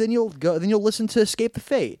positive, then you'll listen to Escape the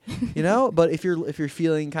Fate, you know? But if you're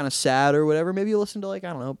feeling kind of sad or whatever, maybe you'll listen to like,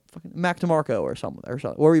 I don't know, fucking Mac DeMarco or something.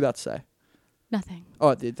 What were you about to say? Nothing. Oh,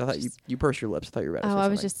 I thought you pursed your lips. I thought you were about to say I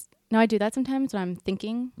was something. just. No, I do that sometimes when I'm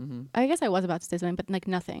thinking. Mm-hmm. I guess I was about to say something, but like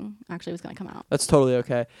nothing actually was going to come out. That's totally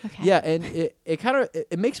okay. Okay. Yeah, and it kind of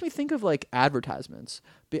it makes me think of like advertisements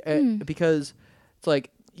because it's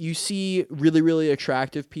like you see really, really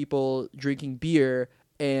attractive people drinking beer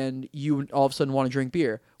and you all of a sudden want to drink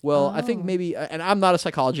beer. Well, I think Oh. maybe, and I'm not a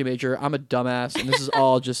psychology major. I'm a dumbass, and this is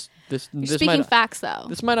all just this. You're This speaking might facts, though.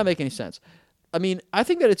 this might not make any sense. I mean, I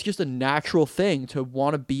think that it's just a natural thing to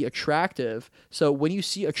want to be attractive. So when you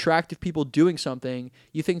see attractive people doing something,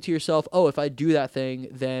 you think to yourself, "Oh, if I do that thing,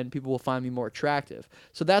 then people will find me more attractive."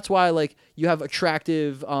 So that's why, like, you have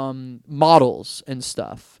attractive models and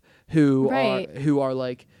stuff who Right. are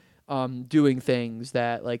like doing things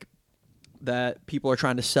that people are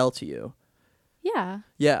trying to sell to you. Yeah.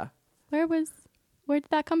 Yeah. Where did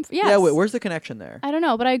that come from? Yes. Yeah. Wait, where's the connection there? I don't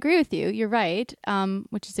know, but I agree with you. You're right.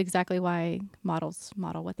 Which is exactly why models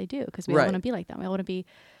model what they do, because we all Right. want to be like them. We all want to be,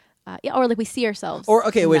 or like we see ourselves. Or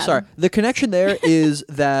okay, in wait, them. sorry. The connection there is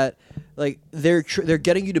that like they're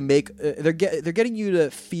getting you to make they're getting you to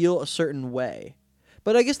feel a certain way.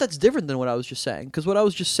 But I guess that's different than what I was just saying, because what I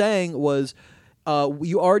was just saying was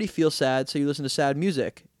you already feel sad, so you listen to sad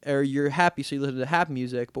music, or you're happy, so you listen to happy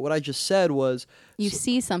music. But what I just said was You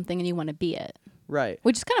see something and you want to be it. right.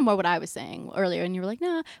 Which is kind of more what I was saying earlier, and you were like,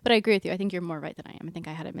 "Nah," but I agree with you. I think you're more right than I am. I think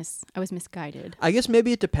I was misguided. I guess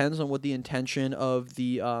maybe it depends on what the intention of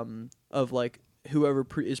the of like whoever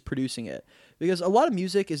is producing it, because a lot of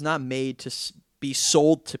music is not made to be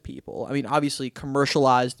sold to people. I mean, obviously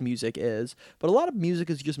commercialized music is, but a lot of music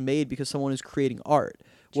is just made because someone is creating art.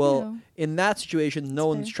 Well, True. in that situation, no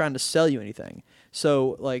That's one's fair. trying to sell you anything.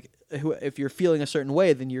 So like if you're feeling a certain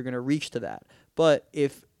way, then you're going to reach to that. But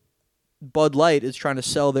if Bud Light is trying to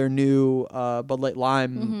sell their new Bud Light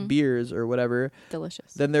Lime beers or whatever,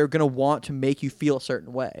 Delicious. then they're going to want to make you feel a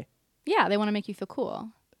certain way. Yeah, they want to make you feel cool.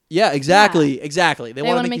 Yeah, exactly. They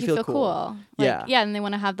want to make you feel cool. Yeah. Yeah, and they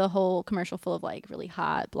want to have the whole commercial full of like really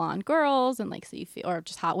hot blonde girls and like so you feel, or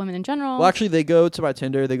just hot women in general. Well, actually, they go to my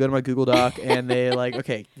Tinder, they go to my Google Doc, and they like,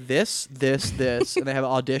 okay, this, and they have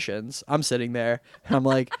auditions. I'm sitting there, and I'm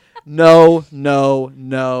like, no.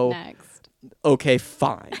 Next. Okay,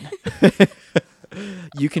 fine.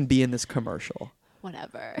 You can be in this commercial.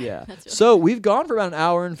 Whatever. Yeah. That's really So we've gone for about an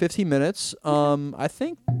hour and 15 minutes. I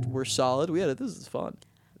think we're solid. This is fun.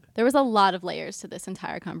 There was a lot of layers to this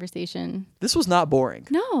entire conversation. This was not boring.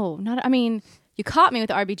 No, not. I mean, you caught me with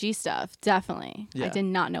the RBG stuff, definitely. Yeah. I did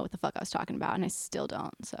not know what the fuck I was talking about, and I still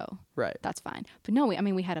don't. So Right. that's fine. But no, we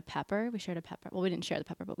had a pepper. We shared a pepper. Well, we didn't share the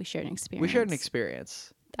pepper, but we shared an experience. We shared an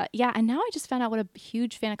experience. Yeah, and now I just found out what a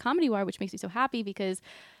huge fan of comedy you are, which makes me so happy because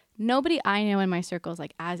nobody I know in my circle is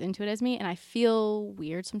like as into it as me, and I feel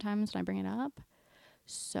weird sometimes when I bring it up.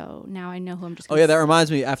 So now I know who I'm just. Oh yeah, that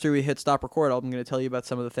reminds me. After we hit stop record, I'm going to tell you about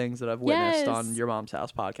some of the things that I've witnessed Yes. on Your Mom's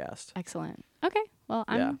House podcast. Excellent. Okay, well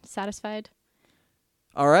I'm satisfied.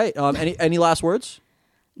 All right. Any last words?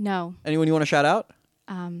 No. Anyone you want to shout out?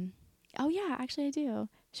 Oh yeah, actually I do.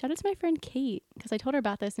 Shout out to my friend Kate because I told her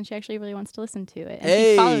about this and she actually really wants to listen to it. And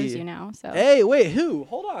Hey. she follows you now. So Hey, wait, who?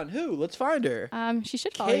 Hold on, who? Let's find her. she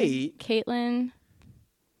should follow you. Caitlin.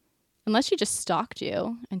 Unless she just stalked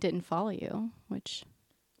you and didn't follow you, which.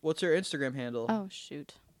 What's her Instagram handle? Oh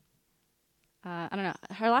shoot. I don't know.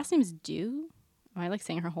 Her last name is Dew. Am I like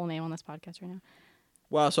saying her whole name on this podcast right now?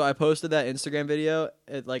 Wow, so I posted that Instagram video.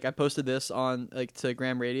 I posted this on to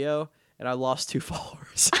Graham Radio, and I lost 2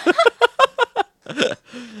 followers.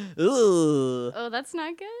 Ugh. Oh, that's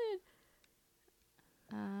not good.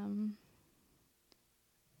 Let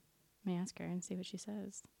me ask her and see what she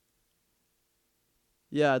says.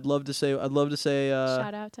 Yeah, I'd love to say.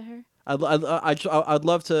 Shout out to her. I'd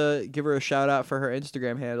love to give her a shout out for her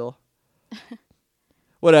Instagram handle.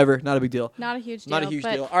 Whatever, not a big deal. Not a huge deal. Not a huge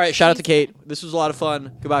deal. All right, shout out to Kate. This was a lot of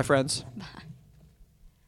fun. Goodbye, friends. Bye.